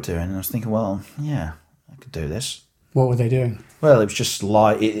what they were doing, and I was thinking, well, yeah, I could do this. What were they doing? Well, it was just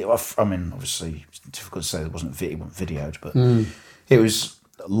like, I mean, obviously, it's difficult to say it wasn't videoed, but it was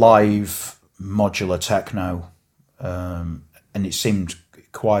live modular techno, and it seemed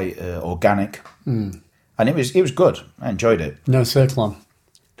quite organic, and it was good. I enjoyed it. No Circlon.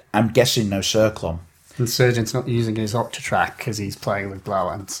 I'm guessing no Circlon. And Surgeon's not using his Octatrack because he's playing with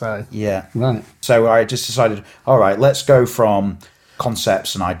Blow-On, so... Yeah. Right. So I just decided, all right, let's go from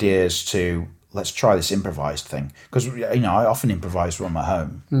concepts and ideas to let's try this improvised thing. Because, I often improvise when I'm at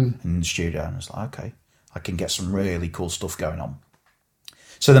home in the studio, and it's like, okay, I can get some really cool stuff going on.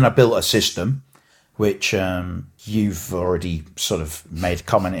 So then I built a system, which you've already sort of made a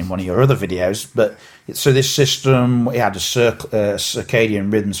comment in one of your other videos. But so this system, it had a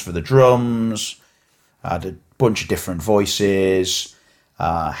circadian rhythms for the drums, I had a bunch of different voices,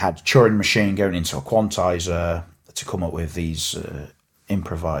 had a Turing machine going into a quantizer to come up with these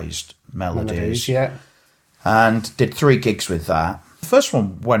improvised melodies. Yeah. And did 3 gigs with that. The first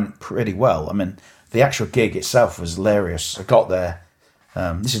one went pretty well. I mean, the actual gig itself was hilarious. I got there.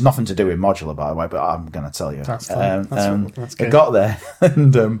 This is nothing to do with modular, by the way, but I'm going to tell you. That's fine. That's good. I got there,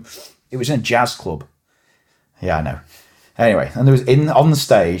 and it was in a jazz club. Yeah, I know. Anyway, and there was on the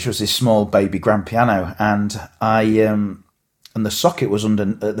stage was this small baby grand piano, and and the socket was under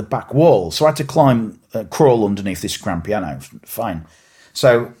the back wall, so I had to crawl underneath this grand piano. Fine.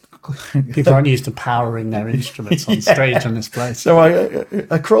 So people aren't used to powering their instruments on stage in this place. So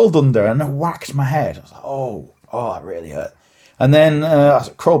I crawled under and I whacked my head. I was like, oh, that really hurt. And then I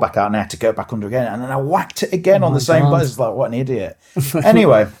crawled back out and I had to go back under again. And then I whacked it again on the same button. It's like, what an idiot.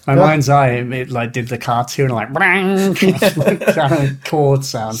 Anyway. My mind's eye, it like did the cartoon, like, kind of chord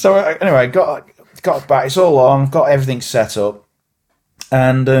sound. So anyway, got back. It's all on. Got everything set up.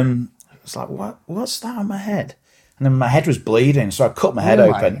 And it's like, what's that on my head? And then my head was bleeding, so I cut my head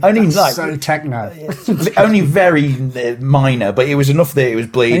open. Only like so techno. Only very minor, but it was enough that it was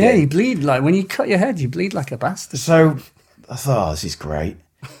bleeding. Yeah, you bleed like when you cut your head, you bleed like a bastard. So I thought, this is great.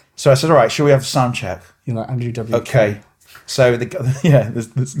 So I said, all right, shall we have a sound check? You're like Andrew WK. Okay. So the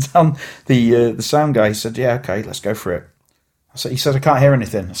sound guy said, yeah, okay, let's go for it. He said, I can't hear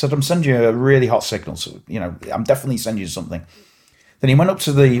anything. I said, I'm sending you a really hot signal, so I'm definitely sending you something. Then he went up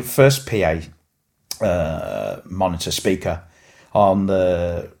to the first PA monitor speaker on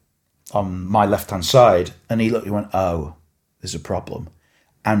my left hand side, and he went, oh, there's a problem.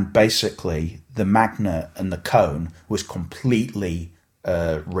 And basically the magnet and the cone was completely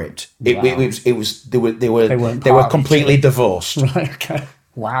ripped. Wow. They were completely divorced. Right, okay.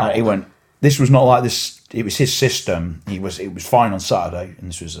 Wow. He went, this was not like this. It was his system. It was fine on Saturday, and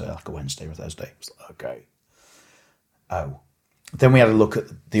this was like a Wednesday or Thursday. It was like, okay. Oh. Then we had a look at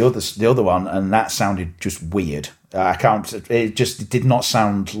the other one, and that sounded just weird. It did not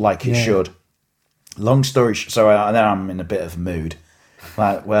sound like it should. Long story short, so then I'm in a bit of a mood.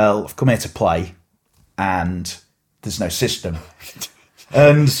 Like, well, I've come here to play, and there's no system.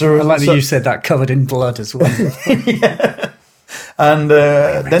 And so I like that you said that covered in blood as well. Yeah. And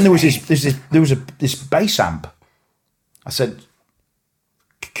then there was this bass amp. I said,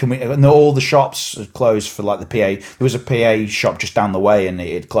 can we? And all the shops had closed for like the PA. There was a PA shop just down the way, and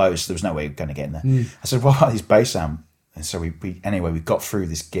it had closed. There was no way we were going to get in there. I said, "What about this bass amp?" And so we got through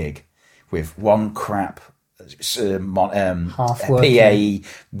this gig with one crap half PA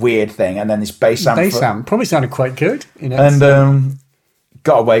weird thing, and then this bass amp. Bass amp probably sounded quite good, and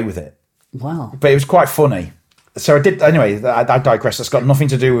got away with it. Wow! But it was quite funny. So I did anyway. I digress. That's got nothing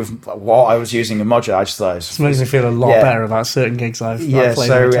to do with what I was using in modular. I just thought it makes me feel a lot better about certain gigs I've played.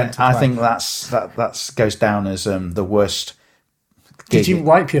 So I think that goes down as the worst. Did you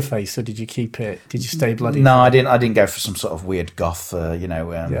wipe your face or did you keep it? Did you stay bloody? No, I didn't. I didn't go for some sort of weird goth,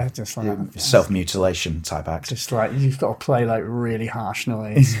 just like self-mutilation type act. Just like you've got to play like really harsh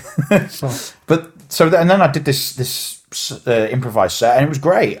noise. And then I did this improvised set, and it was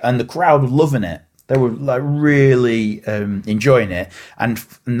great, and the crowd were loving it. They were like really enjoying it, and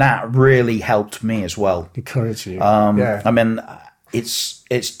that really helped me as well. Encourage you. Yeah. I mean,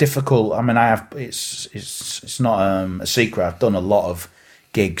 it's difficult. I mean, it's not a secret. I've done a lot of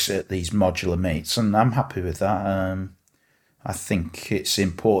gigs at these modular meets, and I'm happy with that. I think it's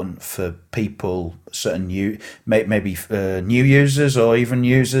important for people, certain maybe new users or even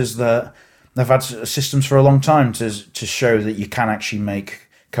users that have had systems for a long time, to show that you can actually make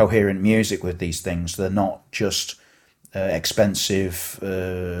coherent music with these things. They're not just expensive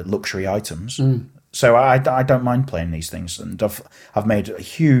luxury items. So I don't mind playing these things, and I've made a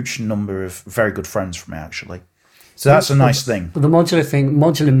huge number of very good friends from it, actually. So that's a nice thing. But the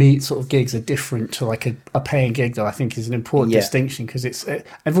modular meet sort of gigs are different to like a paying gig, though. I think is an important distinction, because it's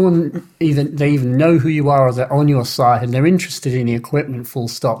everyone they even know who you are, or they're on your side and they're interested in the equipment. Full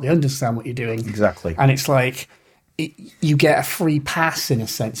stop. They understand what you're doing exactly, and it's like you get a free pass in a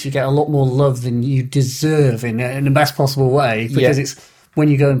sense. You get a lot more love than you deserve in the best possible way, because it's. When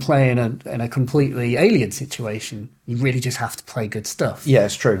you go and play in a completely alien situation, you really just have to play good stuff. Yeah,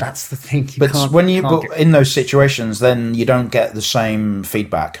 it's true. That's the thing. But when in those situations, then you don't get the same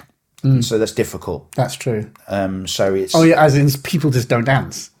feedback. So that's difficult. That's true. So it's as in people just don't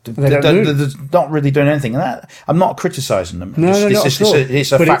dance. They're not really doing anything. And I'm not criticising them. No, not at all.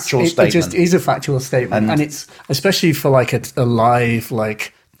 It's a factual statement. It just is a factual statement, and it's especially for like a live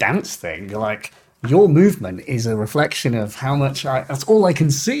like dance thing. You're like. Your movement is a reflection of how much that's all I can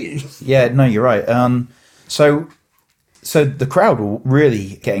see. Yeah, no, you're right. So the crowd were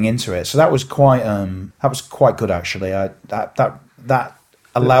really getting into it. So that was quite good, actually. That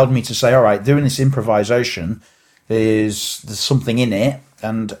allowed me to say, all right, doing this improvisation there's something in it,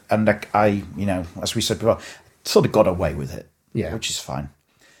 and I as we said before, sort of got away with it, which is fine.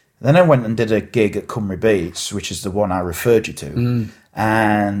 Then I went and did a gig at Cymru Beats, which is the one I referred you to,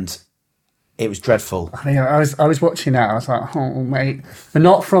 and it was dreadful. I was watching that. I was like, oh, mate. But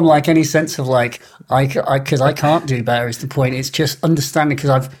not from like any sense of like, because I can't do better is the point. It's just understanding,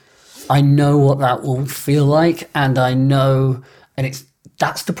 because I know what that will feel like, and I know, and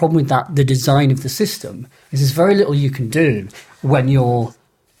that's the problem with that, the design of the system, is there's very little you can do when you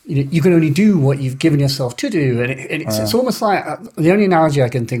can only do what you've given yourself to do. And it's almost like, the only analogy I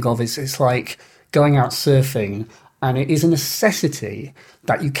can think of is it's like going out surfing, and it is a necessity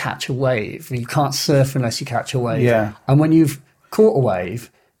that you catch a wave. You can't surf unless you catch a wave. Yeah. And when you've caught a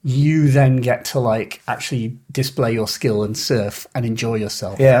wave, you then get to like actually display your skill and surf and enjoy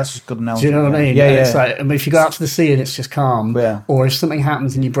yourself. Yeah, that's a good analogy. Do you know what I mean? Yeah, yeah. It's like, if you go out to the sea and it's just calm, or if something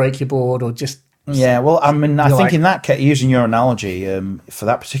happens and you break your board, or just... Yeah, well, I mean, I think in that case, using your analogy for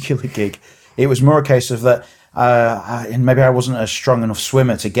that particular gig, it was more a case of that, and maybe I wasn't a strong enough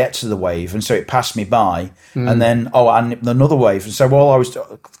swimmer to get to the wave, and so it passed me by, and then and another wave, and so while I was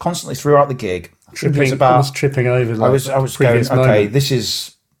constantly throughout the gig, tripping over. Like I was going, okay, this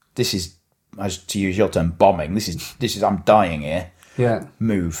is as to use your term, bombing. This is I'm dying here. Yeah.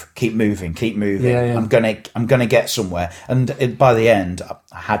 Keep moving. Yeah. I'm gonna get somewhere, and by the end,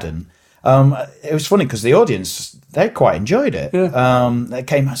 I hadn't. It was funny because the audience, they quite enjoyed it. Yeah. They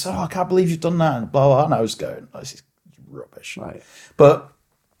came and said, "Oh, I can't believe you've done that," and blah blah. And I was going, "Oh, this is rubbish." Right. But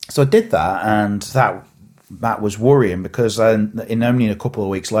so I did that, and that was worrying, because in only a couple of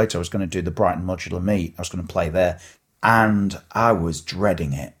weeks later, I was going to do the Brighton Modular Meet. I was going to play there, and I was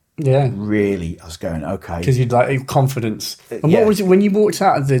dreading it. Yeah. Really, I was going, okay, because you'd like your confidence. And what was it when you walked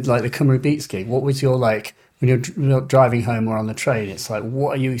out of the Cymru Beats gig? What was your like? When you're driving home or on the train, it's like,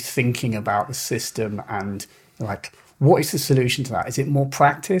 what are you thinking about the system, and like, what is the solution to that? Is it more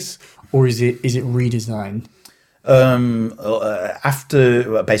practice, or is it redesign?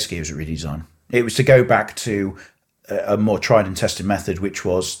 Basically, it was a redesign. It was to go back to a more tried and tested method, which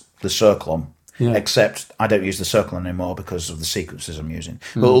was the circle-on. Yeah. Except I don't use the circle anymore because of the sequences I'm using.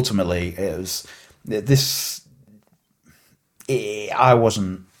 But ultimately, it was this. I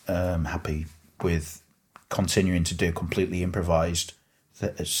wasn't happy with continuing to do completely improvised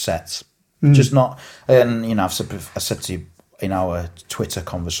sets. Just not. And I said to you in our Twitter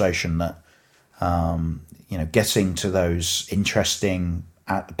conversation that getting to those interesting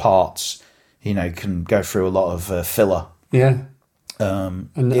parts, can go through a lot of filler. Yeah. And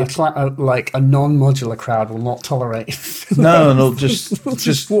like a non-modular crowd will not tolerate. No, they'll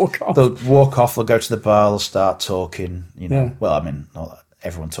just walk off. They'll walk off. They'll go to the bar. They'll start talking. Well, I mean, not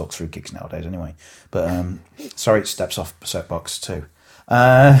everyone talks through gigs nowadays, anyway. But sorry, it steps off soapbox too.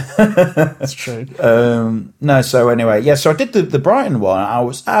 That's true. No, so anyway, yeah. So I did the Brighton one. I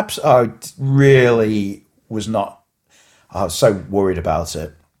was I really was not. I was so worried about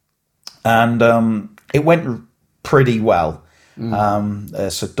it, and it went pretty well.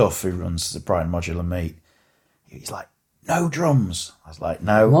 So Duff, who runs the Brighton Modular Meet, he's like, no drums. I was like,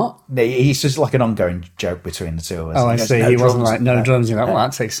 no. What? It's just like an ongoing joke between the two of us. Oh, I goes, see. "No He wasn't drums." like, no drums. You're like, well, I'll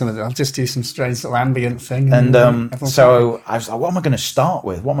take some of it. I'll just do some strange little ambient thing. And everyone's so I was like, what am I going to start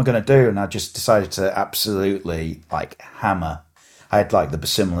with? What am I going to do? And I just decided to absolutely like hammer. I had like the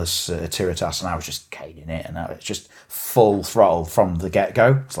Basimilus Tiritas, and I was just caning it, and I was just full throttle from the get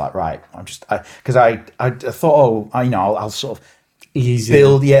go. It's like, right, because I thought, I'll sort of easy.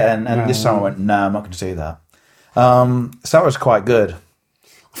 build, and this time I went, no, I'm not going to do that. So that was quite good.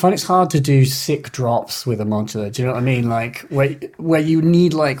 I find it's hard to do sick drops with a modular. Do you know what I mean? Like where you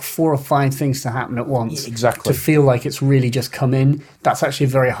need like 4 or 5 things to happen at once. Exactly. To feel like it's really just come in. That's actually a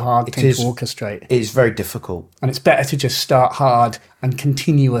very hard thing to orchestrate. It is very difficult. And it's better to just start hard and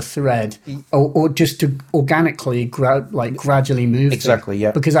continue a thread, or just to organically, gradually move. Exactly,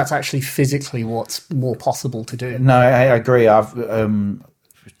 yeah. Because that's actually physically what's more possible to do. No, I agree. I've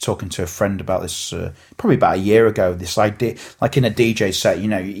talking to a friend about this probably about a year ago. This idea, like in a DJ set,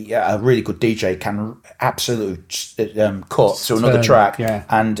 a really good DJ can absolutely cut to another track,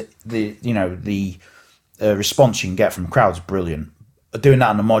 and the response you can get from crowds is brilliant. Doing that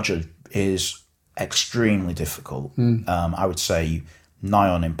on a modular is extremely difficult. I would say nigh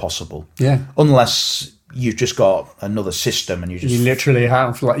on impossible. Yeah, unless you've just got another system and you literally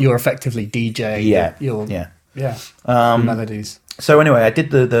have you're effectively DJ. Melodies. So anyway, I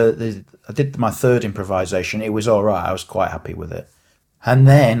did my third improvisation. It was all right. I was quite happy with it. And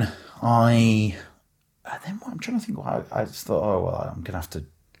then I'm trying to think why I just thought, oh well, I'm gonna have to.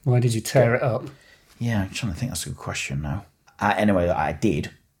 Why did you tear it up? Yeah, I'm trying to think. That's a good question now. Anyway, I did.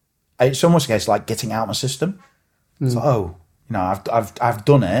 It's almost like getting out my system. It's like, I've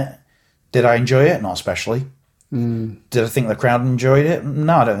done it. Did I enjoy it? Not especially. Did I think the crowd enjoyed it?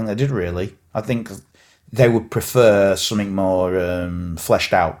 No, I don't think they did really. I think they would prefer something more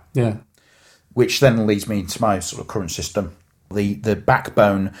fleshed out. Yeah. Which then leads me to my sort of current system. The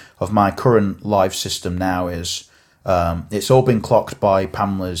backbone of my current live system now is it's all been clocked by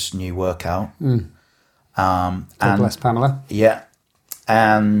Pamela's new workout. God bless Pamela. Yeah.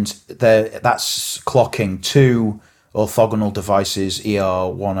 And that's clocking 2 orthogonal devices,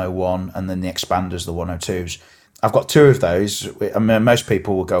 ER101, and then the expanders, the 102s. I've got 2 of those. I mean, most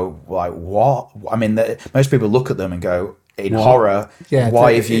people will go like, "What?" I mean, most people look at them and go in horror. Yeah,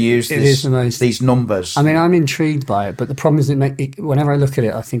 why have you used these numbers? I mean, I'm intrigued by it, but the problem is, whenever I look at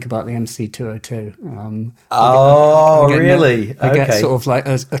it, I think about the MC202. Really? I get sort of like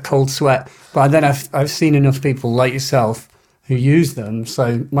a cold sweat. But then I've seen enough people like yourself who use them.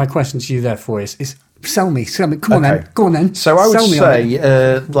 So my question to you, therefore, is sell me. Come on then. So I would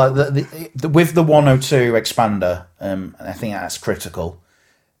say, like with the 102 expander, I think that's critical.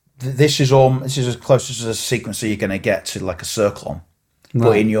 This is as close as a sequencer you're going to get to like a Circlone,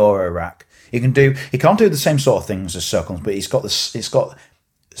 but in Eurorack. It can't do the same sort of things as Circlones, but it's got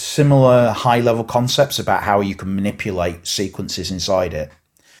similar high level concepts about how you can manipulate sequences inside it.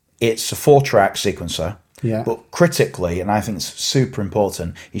 It's a 4-track sequencer. Yeah. But critically, and I think it's super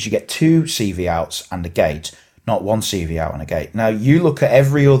important, is you get 2 CV outs and a gate, not 1 CV out and a gate. Now, you look at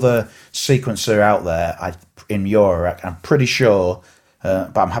every other sequencer out there in Eurorack, I'm pretty sure,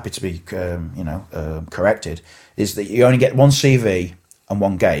 but I'm happy to be corrected, is that you only get 1 CV and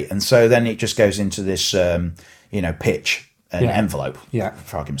 1 gate. And so then it just goes into this, pitch and envelope,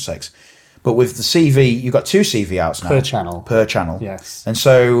 for argument's sakes. But with the CV, you've got 2 CV outs now. Per channel. Yes. And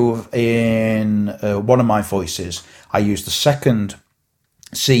so in one of my voices, I use the second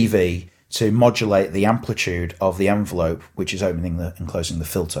CV to modulate the amplitude of the envelope, which is opening and closing the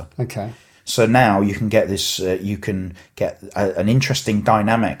filter. Okay. So now you can get this, you can get an interesting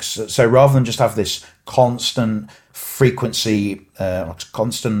dynamics. So rather than just have this constant frequency,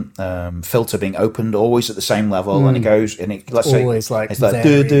 constant filter being opened always at the same level, and it goes, and let's say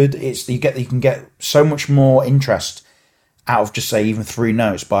you can get so much more interest out of just say even 3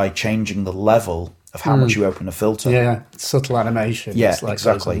 notes by changing the level of how much you open a filter. Yeah, subtle animation. Yeah,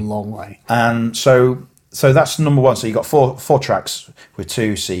 exactly. Goes a long way. And so that's number 1. So you got 4 tracks with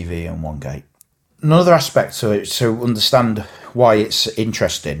 2 CV and 1 gate. Another aspect to it, to understand why it's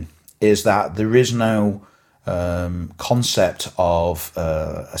interesting, is that there is no concept of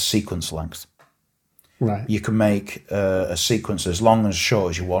a sequence length. Right. You can make a sequence as long as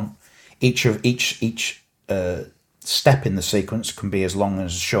short as you want. Each step in the sequence can be as long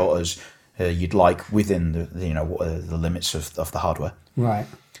as short as you'd like within the limits of the hardware. Right.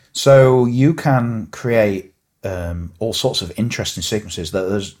 So you can create all sorts of interesting sequences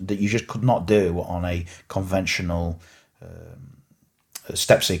that you just could not do on a conventional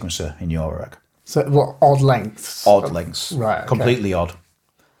step sequencer in Eurorack. So what, odd lengths? Odd lengths. Right. Okay. Completely odd.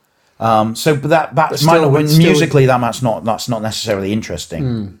 So that's musically that's not necessarily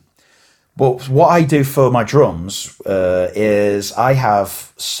interesting. But what I do for my drums is I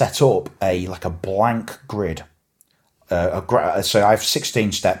have set up a blank grid. So I have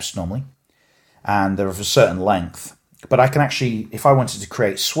 16 steps normally, and they're of a certain length. But I can actually, if I wanted to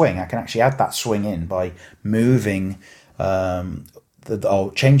create swing, I can actually add that swing in by moving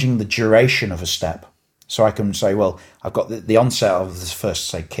or changing the duration of a step. So I can say, well, I've got the onset of this first,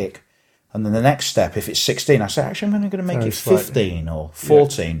 say, kick. And then the next step, if it's 16, I say, actually, I'm going to make it 15 or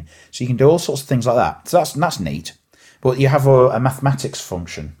 14. Yeah. So you can do all sorts of things like that. So that's neat. But you have a mathematics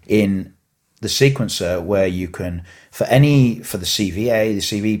function in the sequencer where you can, for the CVA, the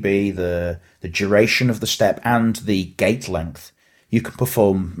CVB, the duration of the step and the gate length, you can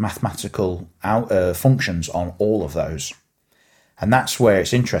perform mathematical functions on all of those. And that's where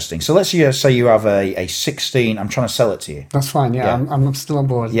it's interesting. So let's say you have a 16. I'm trying to sell it to you. That's fine. Yeah. I'm still on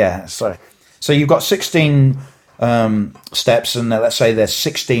board. Yeah. So you've got 16 steps, and let's say there's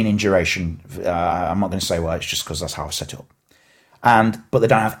 16 in duration. I'm not going to say why. It's just because that's how I set it up. But they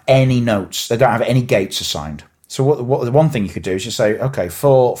don't have any notes. They don't have any gates assigned. So what the one thing you could do is just say, okay,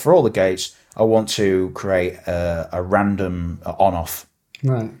 for all the gates, I want to create a random on-off.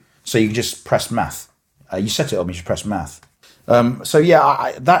 Right. So you can just press math. You set it up, and you just press math.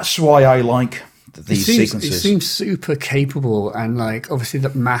 That's why I like these sequences. It seems super capable, and obviously the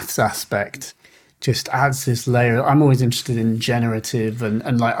maths aspect just adds this layer. I'm always interested in generative and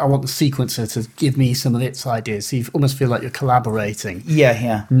I want the sequencer to give me some of its ideas. So you almost feel like you're collaborating.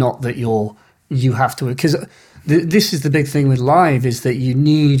 Yeah. Not that you have to, because this is the big thing with live, is that you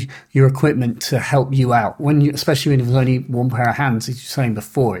need your equipment to help you out. Especially when there's only one pair of hands, as you were saying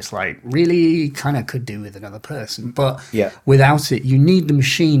before, it's really kind of could do with another person. But without it, you need the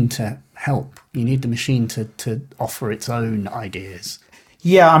machine to help. You need the machine to offer its own ideas.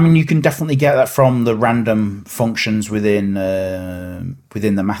 Yeah, I mean, you can definitely get that from the random functions within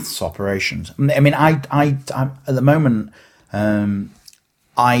the maths operations. I mean, I'm at the moment,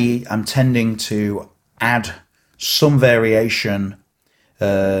 I am tending to add some variation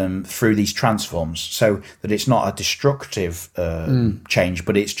through these transforms, so that it's not a destructive change,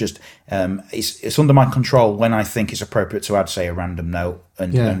 but it's just it's under my control when I think it's appropriate to add, say, a random note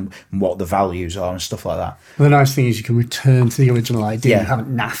and what the values are and stuff like that. Well, the nice thing is you can return to the original idea. You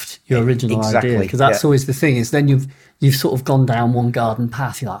haven't naffed your original idea, because that's always the thing. Is then you've sort of gone down one garden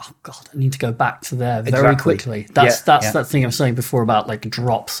path. You're like, oh God, I need to go back to there very quickly. That's that thing I was saying before about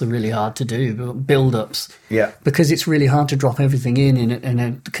drops are really hard to do, build-ups. Yeah. Because it's really hard to drop everything in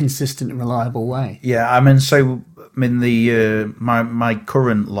a consistent and reliable way. Yeah, I mean, the my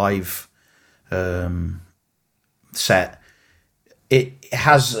current live set, it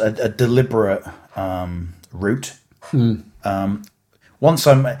has a deliberate route. And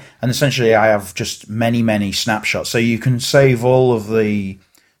essentially I have just many snapshots, so you can save all the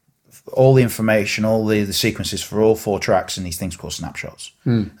information, all the sequences for all 4 tracks in these things called snapshots.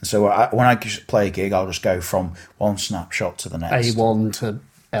 And so when I play a gig, I'll just go from one snapshot to the next, A1 to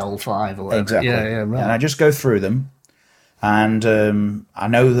L5 or whatever. Exactly. Yeah, right. And I just go through them, and I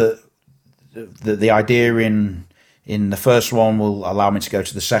know that the idea in the first one will allow me to go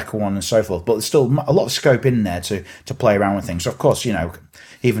to the second one and so forth, but there's still a lot of scope in there to play around with things. So of course,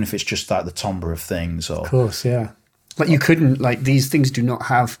 even if it's just the timbre of things, or of course, yeah. You couldn't, these things do not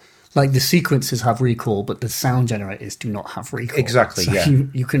have, the sequences have recall, but the sound generators do not have recall. Exactly. So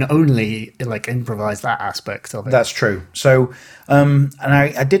you can only improvise that aspect of it. That's true. So and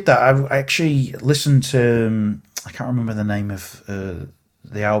I did that. I actually listened to I can't remember the name of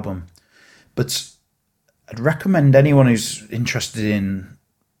the album, but I'd recommend anyone who's interested in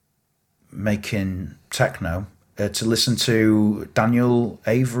making techno to listen to Daniel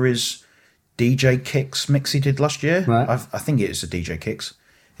Avery's DJ Kicks mix he did last year. Right. I think it's a DJ Kicks.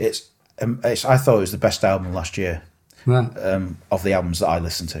 I thought it was the best album last year. Right. Of the albums that I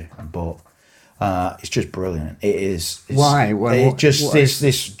listened to and bought. It's just brilliant. It is. Why? Is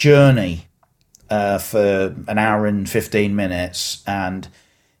this journey for an hour and 15 minutes, and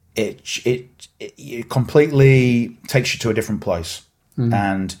it completely takes you to a different place,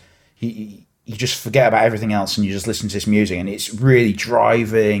 and you just forget about everything else, and you just listen to this music, and it's really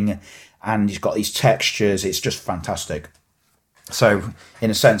driving, and you've got these textures. It's just fantastic. So, in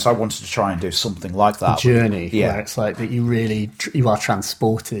a sense, I wanted to try and do something like that. A journey, where it's that you are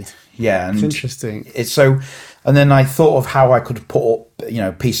transported. Yeah, and it's interesting. It's so, and then I thought of how I could put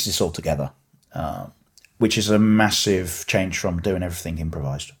up, piece this all together, which is a massive change from doing everything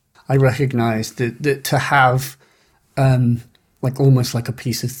improvised. I recognise that to have almost like a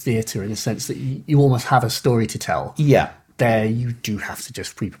piece of theatre, in a sense that you almost have a story to tell. Yeah. there you do have to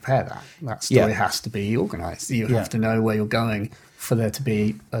just pre-prepare that. That story has to be organised. You have to know where you're going for there to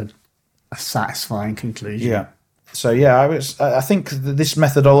be a satisfying conclusion. Yeah. So I think this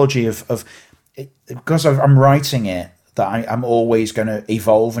methodology of because I'm writing it, that I'm always going to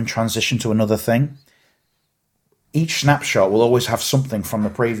evolve and transition to another thing. Each snapshot will always have something from the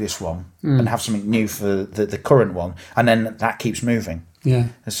previous one and have something new for the current one, and then that keeps moving. Yeah.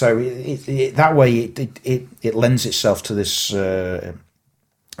 And so that way it lends itself to this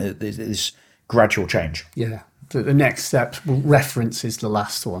this gradual change. Yeah. The next step references the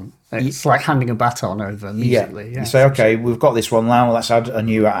last one. It's like handing a baton over immediately. Yeah. You say, okay, we've got this one now. Let's add a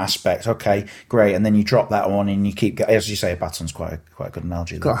new aspect. Okay, great. And then you drop that one, and you keep, as you say, a baton's quite a good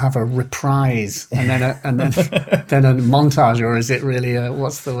analogy. You've got to have a reprise, and then a montage, or is it really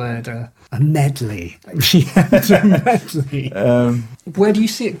what's the word? A medley. A medley. Where do you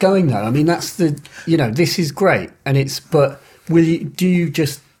see it going though? I mean, that's this is great, but do you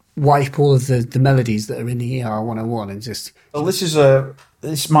just wipe all of the melodies that are in the ER 101 and just... Well,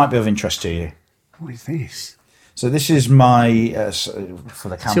 this might be of interest to you. What is this? So this is my, for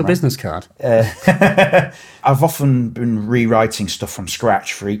the camera. It's your business card. I've often been rewriting stuff from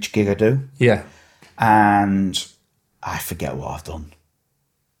scratch for each gig I do. Yeah. And I forget what I've done.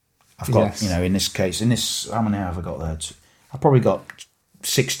 I've got, in this case, how many have I got there? I've probably got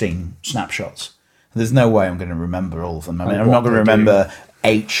 16 snapshots. There's no way I'm going to remember all of them. I mean, I'm not going to remember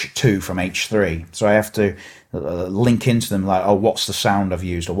H2 from H3. So I have to link into them like, oh, what's the sound I've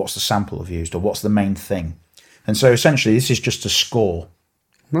used, or what's the sample I've used, or what's the main thing. And so essentially this is just a score.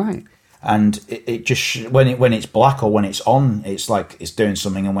 Right. And it just, when it's black or when it's on, it's like it's doing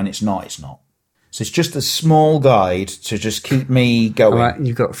something, and when it's not, it's not. So it's just a small guide to just keep me going. Right,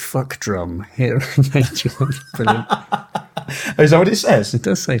 you've got fuck drum here. Brilliant. Is that what it says? It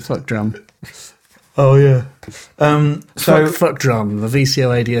does say fuck drum. Oh, yeah. Fuck drum, the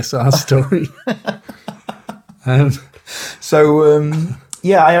VCO ADSR story. I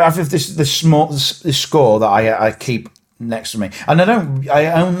have this score that I keep next to me, and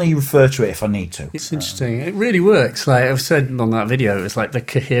I only refer to it if I need to. It's interesting. It really works. Like I've said on that video, it's like the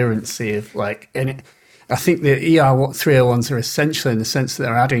coherency of I think the ER 301s are essential in the sense that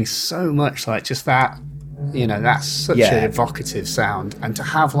they're adding so much, like just that, that's such an evocative sound, and to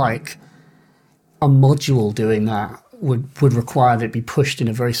have like a module doing that would require that it be pushed in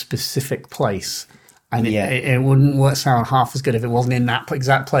a very specific place, and it wouldn't sound half as good if it wasn't in that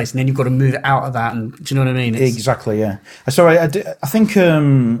exact place, and then you've got to move it out of that, and do you know what I mean? Exactly, yeah. So I think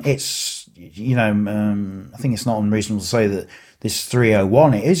it's I think it's not unreasonable to say that this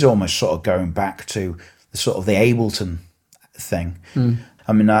 301, it is almost sort of going back to the sort of the Ableton thing.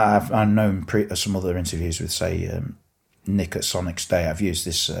 I mean, I've known some other interviews with, say, Nick at Sonic's Day. I've used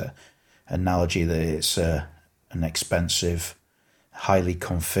this analogy that it's an expensive, highly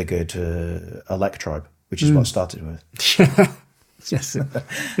configured Electrobe, which is what I started with. Yes,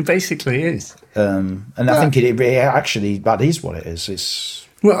 it basically is. And I think it actually, that is what it is. It's...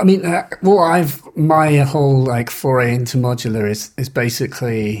 Well, I mean, my whole foray into modular is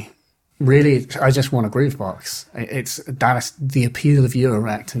basically... Really, I just want a groove box. That's the appeal of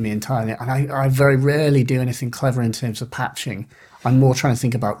Eurorack to me entirely. And I very rarely do anything clever in terms of patching. I'm more trying to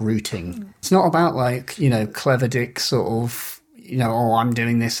think about routing. It's not about clever dick sort of, I'm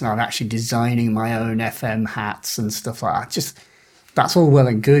doing this and I'm actually designing my own FM hats and stuff like that. That's all well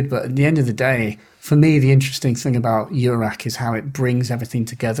and good. But at the end of the day, for me, the interesting thing about Eurorack is how it brings everything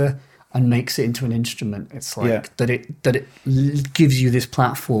together and makes it into an instrument. It's that it gives you this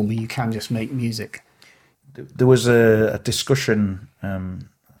platform where you can just make music. There was a discussion a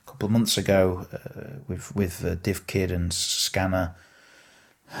couple of months ago with DivKid and Scanner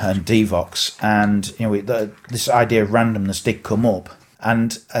and Devox, and this idea of randomness did come up,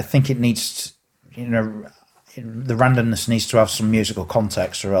 and I think it needs, the randomness needs to have some musical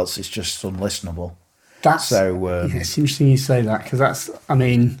context, or else it's just unlistenable. It's interesting you say that, because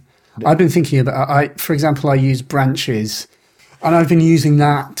I've been thinking about, for example, I use branches, and I've been using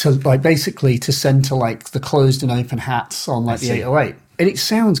that to basically to center the closed and open hats on the 808. And it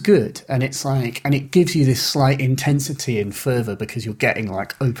sounds good, and it's and it gives you this slight intensity and fervor because you're getting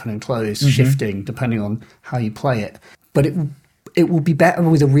open and closed shifting depending on how you play it. But it will be better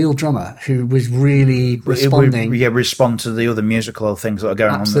with a real drummer who was really responding. Respond to the other musical things that are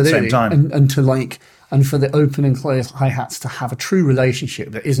going on at the same time. And for the open and closed hi-hats to have a true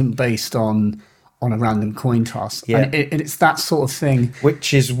relationship that isn't based on a random coin toss. Yeah. And it's that sort of thing.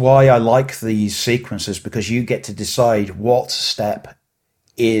 Which is why I like these sequences, because you get to decide what step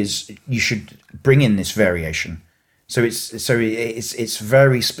you should bring in this variation. So it's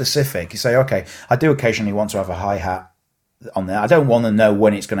very specific. You say, okay, I do occasionally want to have a hi-hat on there. I don't want to know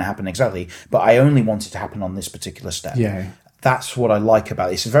when it's going to happen exactly, but I only want it to happen on this particular step. Yeah. That's what I like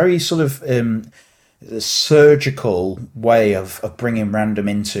about it. It's a very sort of surgical way of bringing random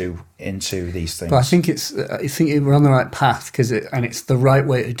into these things. But I think we're on the right path and it's the right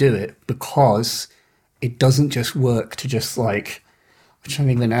way to do it, because it doesn't just work to just like, I'm trying to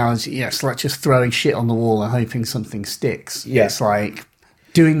think of an analogy. Yeah, it's like just throwing shit on the wall and hoping something sticks. Yeah. It's like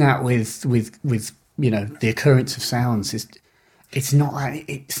doing that with the occurrence of sounds it's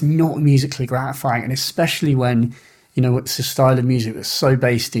not musically gratifying, and especially when it's a style of music that's so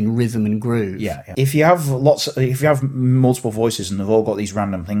based in rhythm and groove. Yeah. If you have multiple voices and they've all got these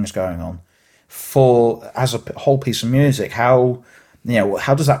random things going on, as a whole piece of music, how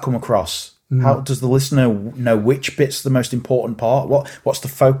does that come across? How does the listener know which bit's the most important part? What's the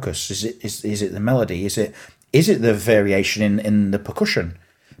focus? Is it the melody? Is it the variation in the percussion?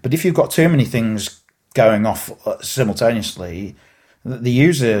 But if you've got too many things going off simultaneously,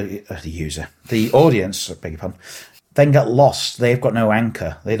 the audience, beg your pardon, then get lost. They've got no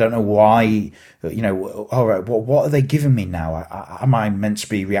anchor. They don't know why. All right, what are they giving me now? Am I meant to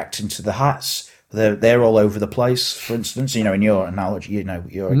be reacting to the hats? They're all over the place. For instance, in your analogy,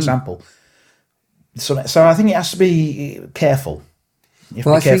 your example. So I think it has to be careful.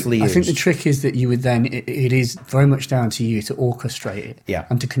 I think the trick is that you would then, it is very much down to you to orchestrate it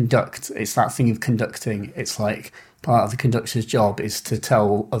and to conduct. It's that thing of conducting. It's like part of the conductor's job is to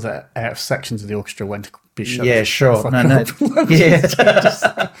tell other sections of the orchestra when to be shut. Yeah, sure. No.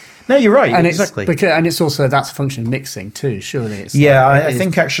 Yeah. No, you're right. And exactly. And it's also, that's a function of mixing too, surely. I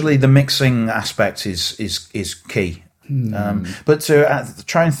think actually the mixing aspect is key. But to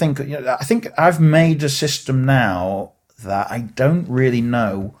try and think, I think I've made a system now that I don't really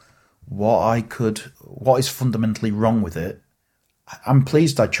know what is fundamentally wrong with it. I'm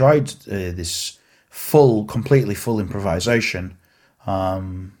pleased I tried this completely full improvisation,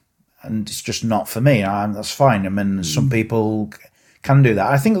 and it's just not for me. That's fine. I mean, some people can do that.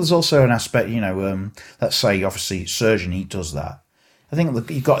 I think there's also an aspect, let's say obviously Surgeon, he does that. I think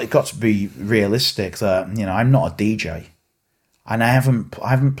you've got to be realistic that, I'm not a DJ, and I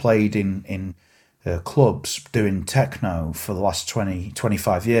haven't played in clubs doing techno for the last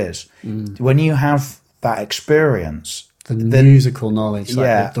 20-25 years. When you have that experience, the musical knowledge,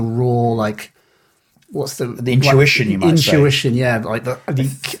 like the raw, like what's the intuition, you might say. Intuition, yeah, like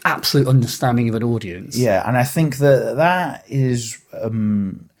the absolute understanding of an audience. Yeah, and I think that is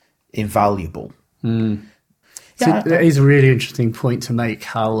invaluable. So that is a really interesting point to make,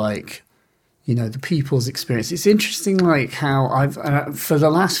 how the people's experience. It's interesting, like how I've for the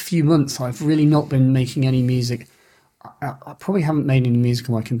last few months I've really not been making any music. I probably haven't made any music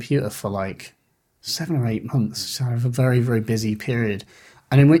on my computer for like 7 or 8 months. So I have a very, very busy period,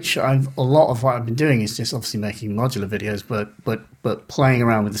 and in which a lot of what I've been doing is just obviously making modular videos, but playing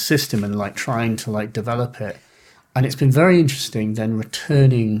around with the system and like trying to like develop it. And it's been very interesting then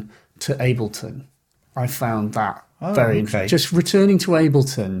returning to Ableton. I found that very interesting. Just returning to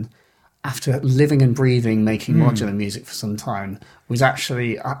Ableton after living and breathing making modular music for some time was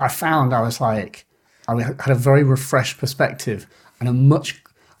actually, I found I had a very refreshed perspective and a much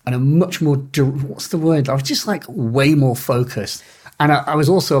more, what's the word? I was just like way more focused. And I was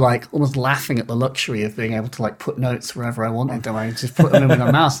also like almost laughing at the luxury of being able to like put notes wherever I wanted them. I just put them in with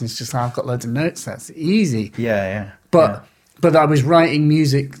my mouse, and it's just, I've got loads of notes. That's easy. Yeah. But I was writing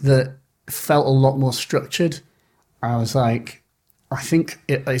music that felt a lot more structured. I was like, I think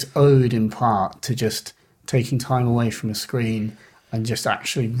it is owed in part to just taking time away from a screen and just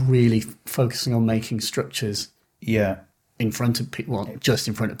actually really focusing on making structures. Yeah. In front of people, well, just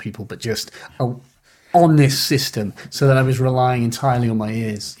in front of people, but just on this system, so that I was relying entirely on my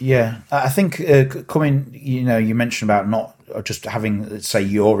ears. Yeah, I think you mentioned about not just having, let's say,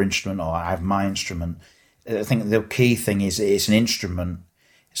 your instrument, or I have my instrument. I think the key thing is it's an instrument.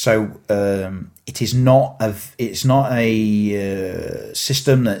 So it's not a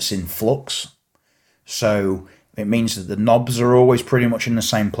system that's in flux. So it means that the knobs are always pretty much in the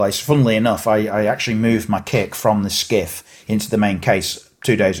same place. Funnily enough, I actually moved my kick from the skiff into the main case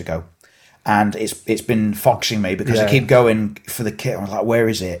 2 days ago, and it's been foxing me because I keep going for the kick. I was like, where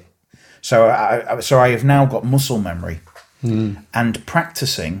is it? So I have now got muscle memory, and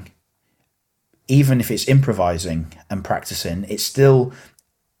practicing, even if it's improvising and practicing, it's still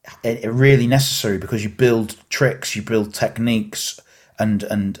really necessary, because you build tricks, you build techniques,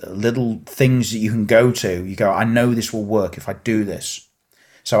 and little things that you can go to. You go, I know this will work if I do this.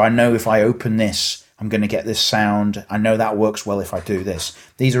 So I know if I open this, I'm going to get this sound. I know that works well if I do this.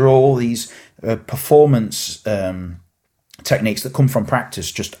 These are all these performance techniques that come from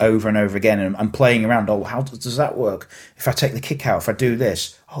practice just over and over again and playing around. Oh, how does that work? If I take the kick out, if I do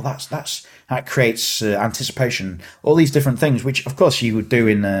this, that creates anticipation. All these different things, which of course you would do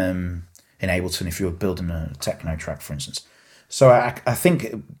in Ableton if you were building a techno track, for instance. So I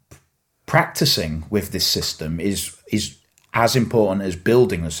think practicing with this system is as important as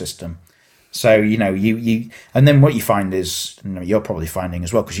building the system. So, you and then what you find is, you're probably finding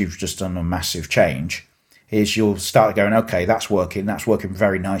as well, because you've just done a massive change, is you'll start going, okay, that's working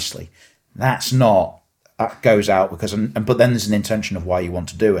very nicely. That goes out because, but then there's an intention of why you want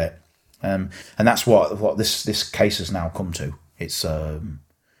to do it. And that's what this case has now come to. It's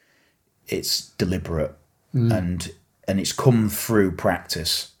deliberate and it's come through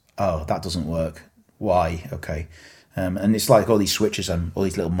practice. Oh, that doesn't work. Why? Okay. And it's like all these switches and all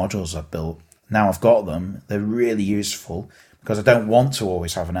these little modules I've built. Now I've got them. They're really useful because I don't want to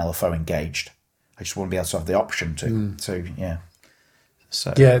always have an LFO engaged. I just want to be able to have the option to. So, yeah.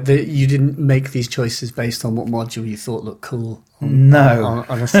 So you didn't make these choices based on what module you thought looked cool. On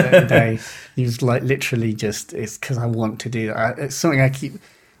a certain day. You've literally just, it's because I want to do that. It's something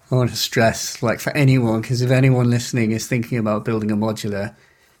I want to stress, for anyone, because if anyone listening is thinking about building a modular,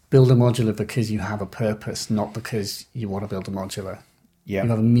 build a modular because you have a purpose, not because you want to build a modular. Yeah. You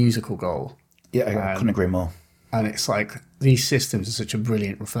have a musical goal. Yeah, I couldn't agree more. And it's these systems are such a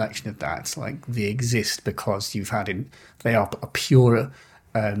brilliant reflection of that. It's they exist because they are a pure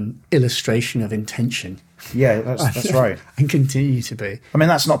illustration of intention. Yeah, that's right. And continue to be. I mean,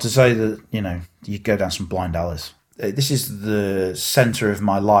 that's not to say that, you go down some blind alleys. This is the centre of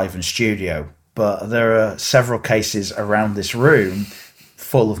my live and studio, but there are several cases around this room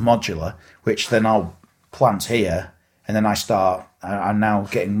full of modular, which then I'll plant here, and then I'm now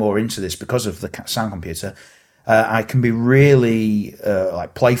getting more into this because of the sound computer. I can be really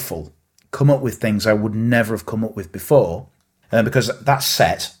playful, come up with things I would never have come up with before, because that's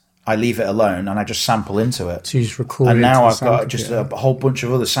set. I leave it alone and I just sample into it. So you just record. And now I've got just a whole bunch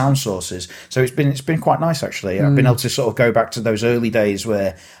of other sound sources. So it's been quite nice actually. I've been able to sort of go back to those early days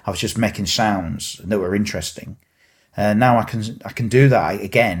where I was just making sounds that were interesting. Now I can do that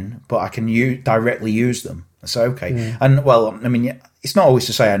again, but I can directly use them. So okay. Yeah. And well, I mean, it's not always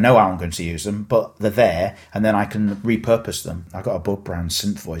to say I know how I'm going to use them, but they're there, and then I can repurpose them. I got a Bug Brown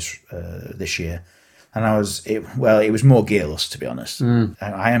synth voice this year. And it was more gearless, to be honest.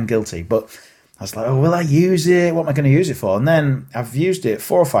 I am guilty, but I was like, oh, will I use it? What am I going to use it for? And then I've used it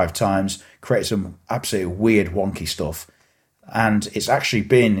 4 or 5 times, created some absolutely weird, wonky stuff. And it's actually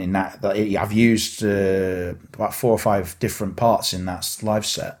been in that I've used about 4 or 5 different parts in that live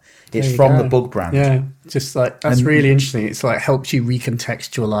set. It's from the Bug brand. Yeah, just that's really interesting. It's helps you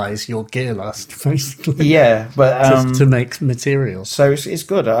recontextualize your gear list, basically. Yeah, but to make material. So it's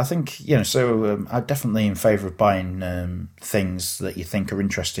good. I think I'm definitely in favour of buying things that you think are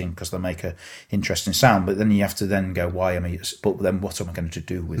interesting because they make a interesting sound. But then you have to then go, why am I? But then what am I going to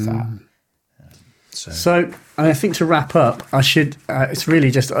do with that? So I think to wrap up, I should. It's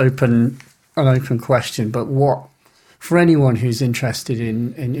really just an open question. But what? For anyone who's interested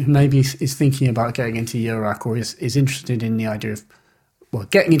in who maybe is thinking about getting into Eurorack or is interested in the idea of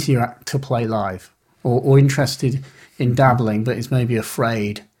getting into Eurorack to play live or interested in dabbling but is maybe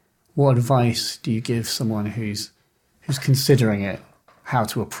afraid, what advice do you give someone who's considering it, how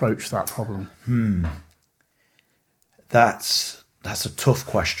to approach that problem? That's a tough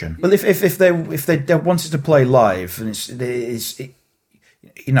question. Well, if they wanted to play live, and it's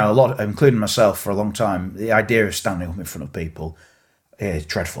a lot, including myself for a long time, the idea of standing up in front of people is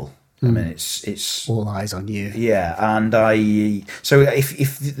dreadful. I mean, it's all eyes on you. Yeah, and so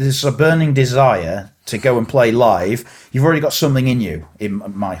if there's a burning desire to go and play live, you've already got something in you, in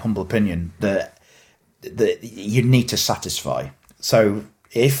my humble opinion, that you need to satisfy. So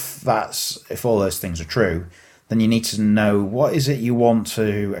if all those things are true, then you need to know what is it you want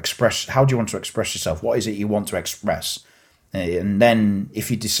to express. How do you want to express yourself? What is it you want to express? And then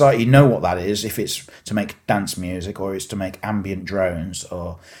if you decide, what that is, if it's to make dance music or it's to make ambient drones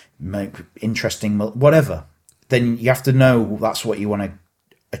or make interesting, whatever, then you have to know that's what you want to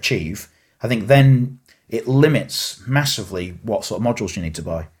achieve. I think then it limits massively what sort of modules you need to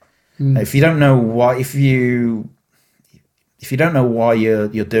buy. If you don't know why, if you don't know why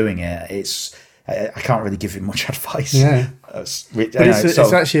you're doing it, I can't really give you much advice. Yeah. It's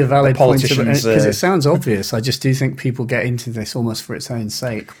actually a valid point because it sounds obvious. I just do think people get into this almost for its own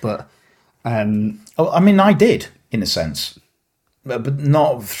sake. But I mean, I did in a sense, but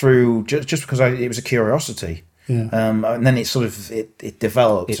not through just because it was a curiosity. Yeah. And then it sort of it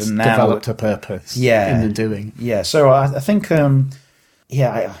developed. It's and now developed a purpose. Yeah. In the doing. Yeah. So I think I'm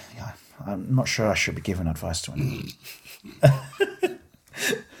not sure I should be giving advice to anyone.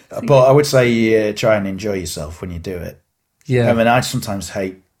 But I would say try and enjoy yourself when you do it. Yeah. I mean, I sometimes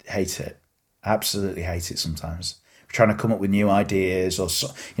hate it. Absolutely hate it sometimes. Trying to come up with new ideas or,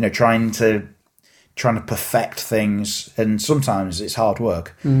 trying to perfect things. And sometimes it's hard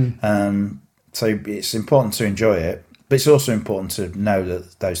work. So it's important to enjoy it. But it's also important to know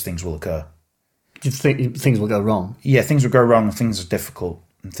that those things will occur. Do you think things will go wrong? Yeah, things will go wrong and things are difficult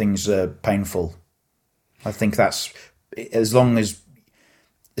and things are painful. I think that's as long as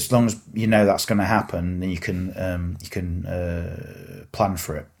you know that's going to happen, then you can plan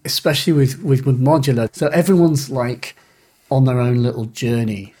for it. Especially with modular. So everyone's like on their own little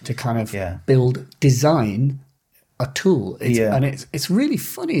journey to kind of design a tool. And it's really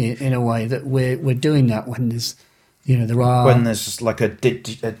funny in a way that we're doing that when there's when there's like a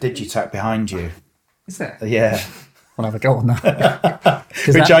Digitac behind you. Is there? Yeah. I'll have a go on that.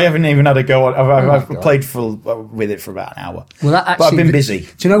 I haven't even had a go on. I've played with it for about an hour. Well, that actually, but I've been busy.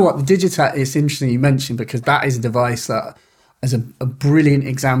 Do you know what? The Digitac is interesting you mentioned, because that is a device that is a brilliant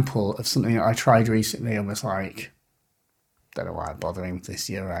example of something that I tried recently and was like, don't know why I'm bothering with this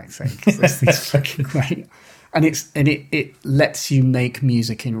Eurorack thing, because this thing's fucking great. And it lets you make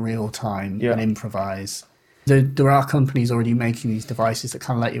music in real time and improvise. There are companies already making these devices that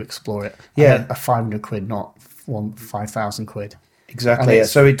kind of let you explore it. Yeah. A 500 quid, not 5,000 quid. Exactly.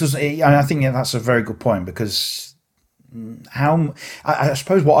 So it doesn't. I think that's a very good point, because I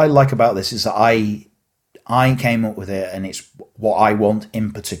suppose what I like about this is that I came up with it, and it's what I want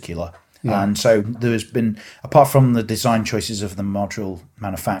in particular. Yeah. And so there's been, apart from the design choices of the module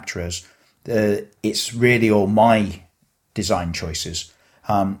manufacturers, it's really all my design choices.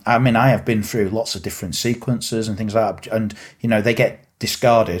 I mean, I have been through lots of different sequences and things like that, and they get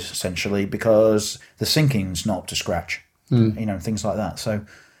discarded essentially because the syncing's not up to scratch, things like that. So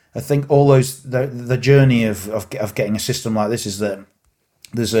I think all those the journey of getting a system like this is that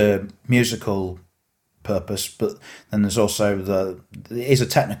there's a musical purpose, but then there's also it is a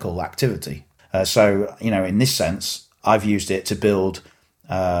technical activity. So in this sense, I've used it to build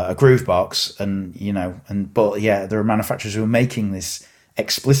a groove box, but there are manufacturers who are making this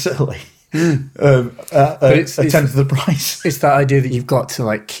explicitly a tenth of the price. It's that idea that you've got to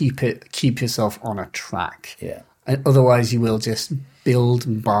like keep yourself on a track. Yeah. And otherwise, you will just build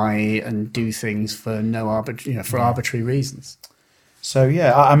and buy and do things for arbitrary reasons. So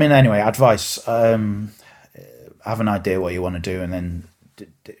I mean, anyway, advice: have an idea what you want to do, and then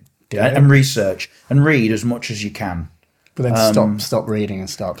and research and read as much as you can. But then stop reading and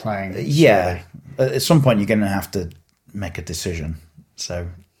start playing. Yeah, at some point you're going to have to make a decision. So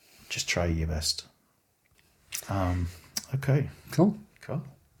just try your best. Okay. Cool.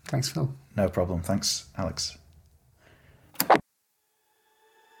 Thanks, Phil. No problem. Thanks, Alex.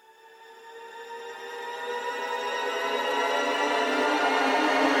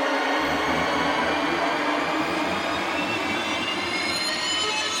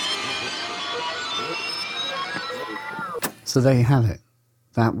 So there you have it.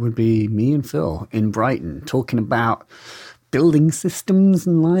 That would be me and Phil in Brighton talking about building systems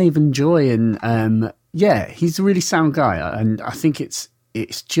and Live and Joy. And he's a really sound guy. And I think it's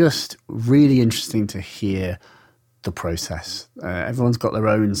just really interesting to hear the process. Everyone's got their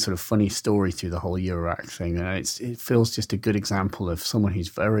own sort of funny story through the whole Eurorack thing. And it feels just a good example of someone who's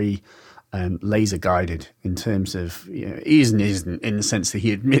very laser guided in terms of, he isn't in the sense that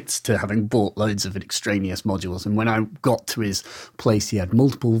he admits to having bought loads of extraneous modules. And when I got to his place, he had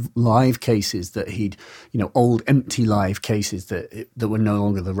multiple live cases that he'd, old empty live cases that were no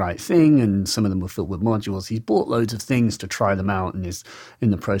longer the right thing. And some of them were filled with modules. He's bought loads of things to try them out and is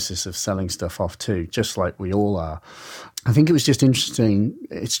in the process of selling stuff off too, just like we all are. I think it was just interesting.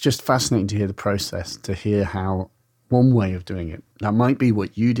 It's just fascinating to hear the process, to hear how one way of doing it. That might be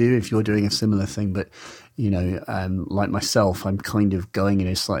what you do if you're doing a similar thing, but, like myself, I'm kind of going in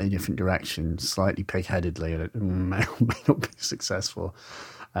a slightly different direction, slightly pig-headedly, and it may or may not be successful.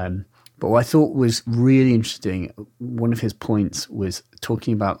 But what I thought was really interesting, one of his points was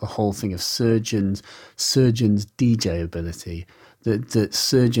talking about the whole thing of Surgeon's DJ ability, that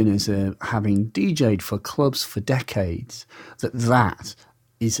Surgeon is having DJ'd for clubs for decades, that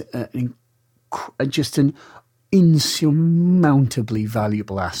is just an insurmountably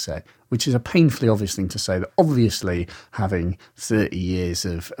valuable asset, which is a painfully obvious thing to say, that obviously having 30 years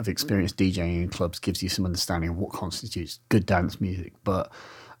of experience DJing in clubs gives you some understanding of what constitutes good dance music. But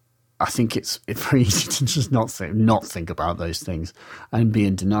I think it's very easy to just not think about those things and be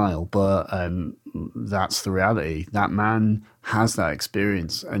in denial. But that's the reality. That man has that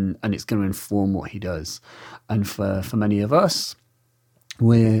experience, and it's going to inform what he does. And for many of us,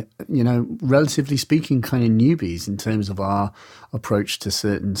 we're, relatively speaking, kind of newbies in terms of our approach to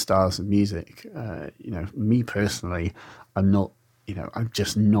certain styles of music. Me personally, I've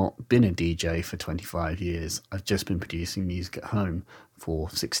just not been a DJ for 25 years. I've just been producing music at home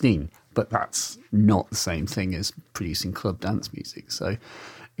for 16, but that's not the same thing as producing club dance music. So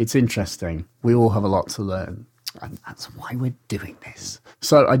it's interesting. We all have a lot to learn, and that's why we're doing this.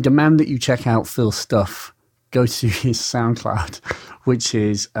 So I demand that you check out Phil's stuff. Go to his SoundCloud, which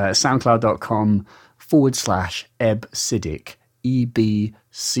is soundcloud.com/Eb Siddiq, EBCIDIC,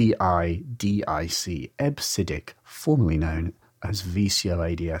 Eb Siddiq, formerly known as VCO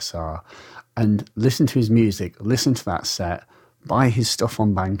ADSR. And listen to his music, listen to that set, buy his stuff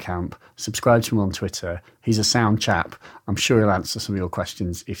on Bandcamp, subscribe to him on Twitter. He's a sound chap. I'm sure he'll answer some of your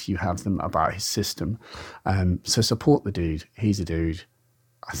questions if you have them about his system. So support the dude. He's a dude.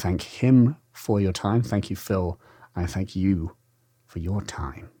 I thank him for your time. Thank you, Phil. And I thank you for your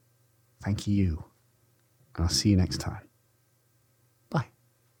time. Thank you. And I'll see you next time.